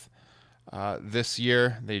 7th this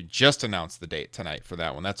year. They just announced the date tonight for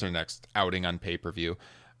that one. That's their next outing on pay-per-view.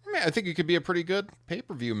 I mean, I think it could be a pretty good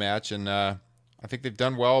pay-per-view match, and I think they've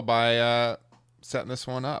done well by setting this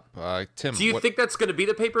one up. Tim, do you think that's going to be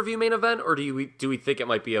the pay-per-view main event, or do we think it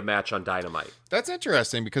might be a match on Dynamite? That's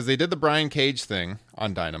interesting because they did the Brian Cage thing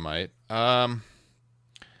on Dynamite.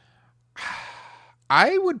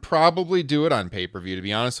 I would probably do it on pay-per-view, to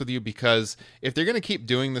be honest with you, because if they're going to keep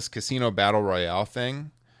doing this Casino Battle Royale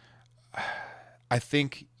thing, I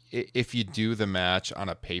think if you do the match on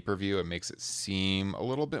a pay-per-view, it makes it seem a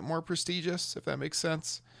little bit more prestigious, if that makes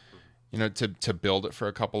sense. To build it for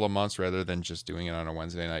a couple of months rather than just doing it on a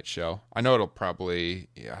Wednesday night show. I know it'll probably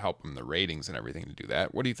help them the ratings and everything to do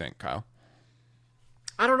that. What do you think, Kyle?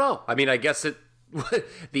 I don't know. I mean, I guess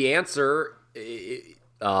the answer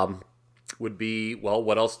would be, well,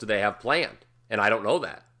 what else do they have planned? And I don't know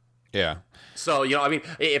that. Yeah. So, I mean,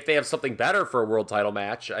 if they have something better for a world title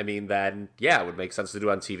match, I mean, then, yeah, it would make sense to do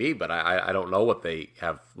on TV, but I don't know what they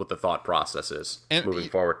have, what the thought process is moving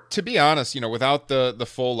forward. To be honest, without the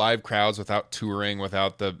full live crowds, without touring,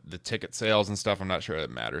 without the ticket sales and stuff, I'm not sure it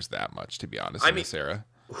matters that much, to be honest, in this era.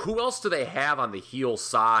 Who else do they have on the heel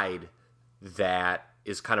side that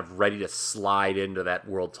is kind of ready to slide into that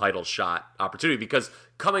world title shot opportunity? Because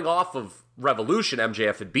coming off of Revolution,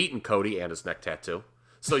 MJF had beaten Cody and his neck tattoo.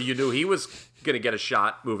 So you knew he was going to get a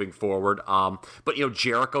shot moving forward. But,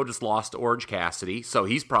 Jericho just lost to Orange Cassidy, so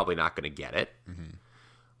he's probably not going to get it. Mm-hmm.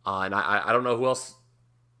 And I don't know who else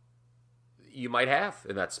you might have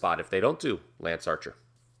in that spot if they don't do Lance Archer.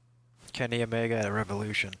 Kenny Omega at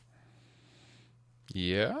Revolution.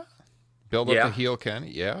 Yeah. Build up the heel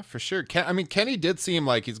Kenny. Yeah, for sure. Kenny did seem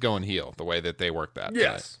like he's going heel the way that they worked that.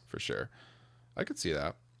 Yes. For sure. I could see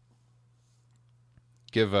that.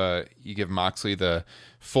 You give Moxley the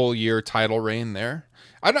full year title reign there.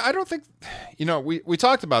 I don't think, we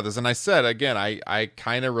talked about this, and I said, again, I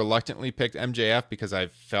kind of reluctantly picked MJF because I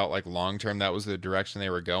felt like long-term that was the direction they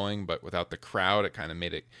were going, but without the crowd, it kind of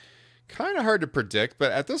made it kind of hard to predict.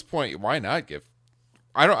 But at this point, why not give?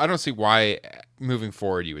 I don't see why moving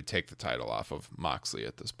forward you would take the title off of Moxley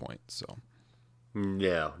at this point. So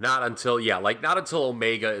no, not until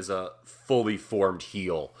Omega is a fully formed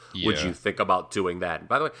heel would you think about doing that. And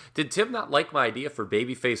by the way, did Tim not like my idea for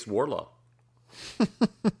babyface Wardlow?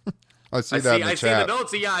 I see that in the chat. See the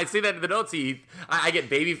notes. Yeah, I see that in the notes. There's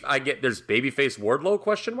babyface Wardlow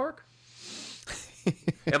question mark.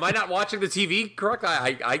 Am I not watching the TV correct?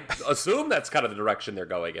 I assume that's kind of the direction they're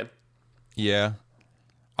going in. Yeah,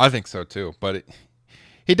 I think so too. But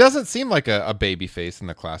he doesn't seem like a baby face in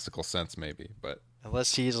the classical sense, maybe. But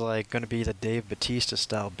Unless he's like going to be the Dave Bautista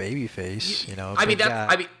style babyface, you know.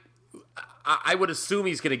 I would assume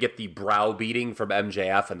he's going to get the brow beating from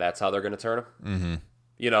MJF, and that's how they're going to turn him. Mm-hmm.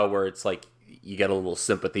 You know, where it's like you get a little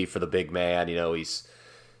sympathy for the big man. You know, he's,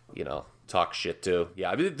 you know, talk shit too.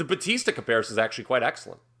 Yeah, I mean, the Batista comparison is actually quite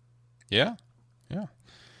excellent. Yeah.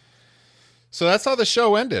 So that's how the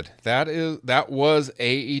show ended. That was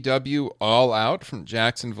AEW All Out from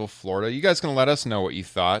Jacksonville, Florida. You guys can let us know what you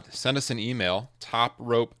thought. Send us an email,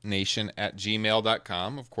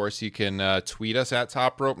 topropenation@gmail.com. Of course, you can tweet us at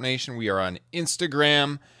topropenation. We are on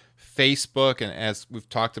Instagram, Facebook, and as we've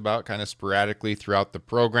talked about kind of sporadically throughout the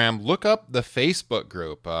program, look up the Facebook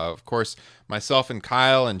group. Of course, myself and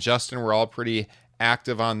Kyle and Justin were all pretty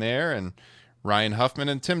active on there, and Ryan Huffman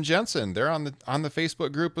and Tim Jensen, they're on the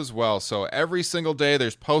Facebook group as well. So every single day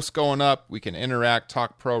there's posts going up. We can interact,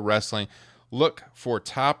 talk pro wrestling. Look for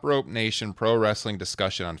Top Rope Nation Pro Wrestling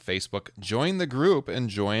Discussion on Facebook. Join the group and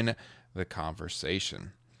join the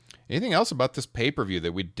conversation. Anything else about this pay-per-view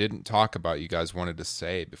that we didn't talk about you guys wanted to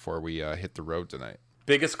say before we hit the road tonight?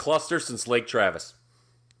 Biggest cluster since Lake Travis.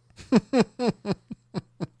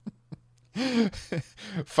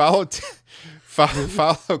 Follow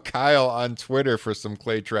Kyle on Twitter for some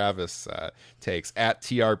Clay Travis takes at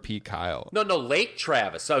TRP Kyle. No, Lake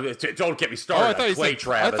Travis. Don't get me started on Clay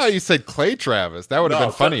Travis. I thought you said Clay Travis. That would have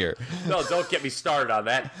been funnier. No, don't get me started on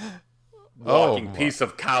that walking piece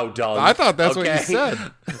of cow dung. I thought that's what you said.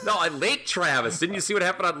 No, on Lake Travis. Didn't you see what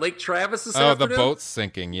happened on Lake Travis this afternoon? The boat's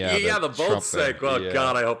sinking. Yeah, the boat sank. Oh, yeah.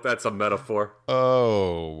 God, I hope that's a metaphor.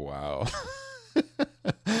 Oh, wow.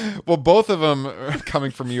 Well, both of them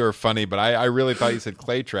coming from you are funny, but I really thought you said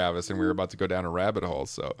Clay Travis, and we were about to go down a rabbit hole.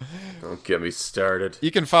 So don't get me started.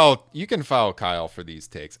 You can follow Kyle for these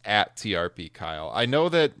takes at TRP Kyle. I know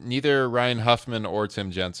that neither Ryan Huffman or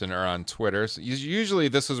Tim Jensen are on Twitter. So usually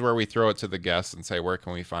this is where we throw it to the guests and say, where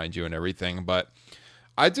can we find you and everything. But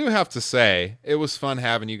I do have to say, it was fun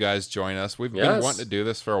having you guys join us. We've been wanting to do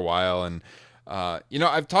this for a while, and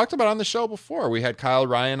I've talked about it on the show before. We had Kyle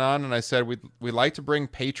Ryan on, and I said we'd like to bring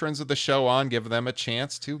patrons of the show on, give them a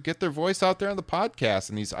chance to get their voice out there on the podcast.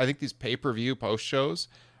 And I think these pay-per-view post shows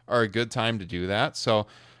are a good time to do that. So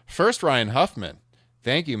first, Ryan Huffman,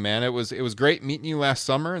 thank you, man. It was great meeting you last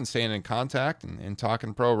summer and staying in contact and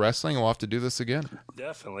talking pro wrestling. We'll have to do this again.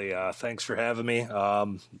 Definitely. Thanks for having me.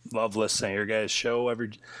 Love listening to your guys' show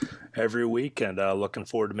every week, and looking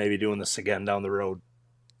forward to maybe doing this again down the road.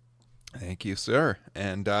 Thank you, sir.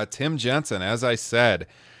 And Tim Jensen, as I said,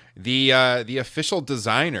 the official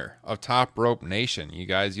designer of Top Rope Nation. You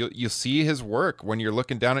guys, you'll see his work when you're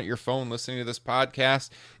looking down at your phone listening to this podcast.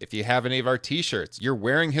 If you have any of our T-shirts, you're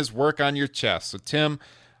wearing his work on your chest. So, Tim,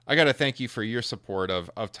 I got to thank you for your support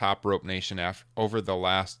of Top Rope Nation over the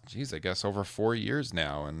last, I guess over 4 years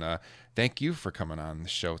now. And thank you for coming on the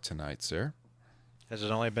show tonight, sir. Has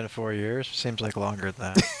it only been 4 years? Seems like longer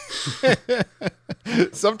than that.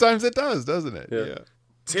 Sometimes it does, doesn't it? Yeah.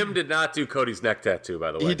 Tim did not do Cody's neck tattoo,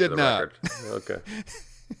 by the way. He did not. Okay.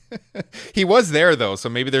 He was there though, so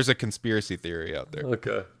maybe there's a conspiracy theory out there.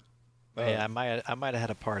 Okay. Hey, I might have had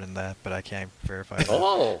a part in that, but I can't verify that.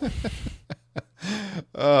 Oh.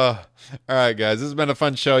 All right, guys. This has been a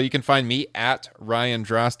fun show. You can find me at Ryan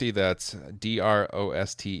Droste. That's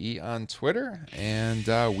DROSTE on Twitter. And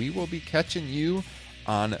we will be catching you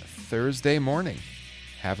on Thursday morning.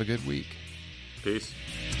 Have a good week. Peace.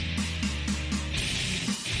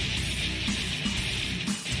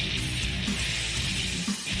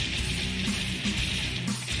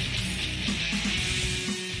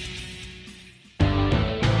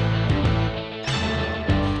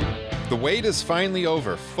 The wait is finally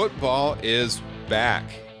over. Football is back.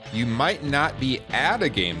 You might not be at a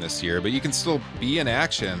game this year, but you can still be in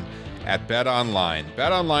action at BetOnline.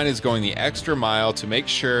 BetOnline is going the extra mile to make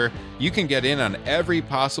sure you can get in on every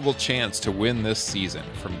possible chance to win this season.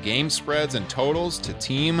 From game spreads and totals to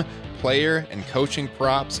team, player, and coaching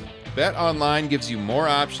props, BetOnline gives you more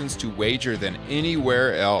options to wager than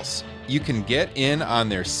anywhere else. You can get in on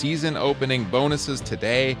their season opening bonuses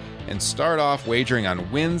today and start off wagering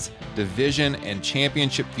on wins, division, and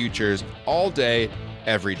championship futures all day,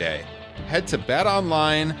 every day. Head to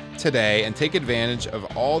BetOnline today and take advantage of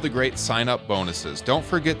all the great sign-up bonuses. Don't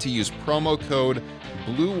forget to use promo code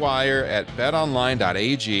BLUEWIRE at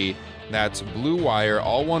betonline.ag. That's Blue Wire,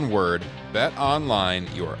 all one word.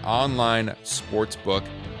 BetOnline, your online sportsbook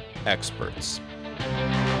experts.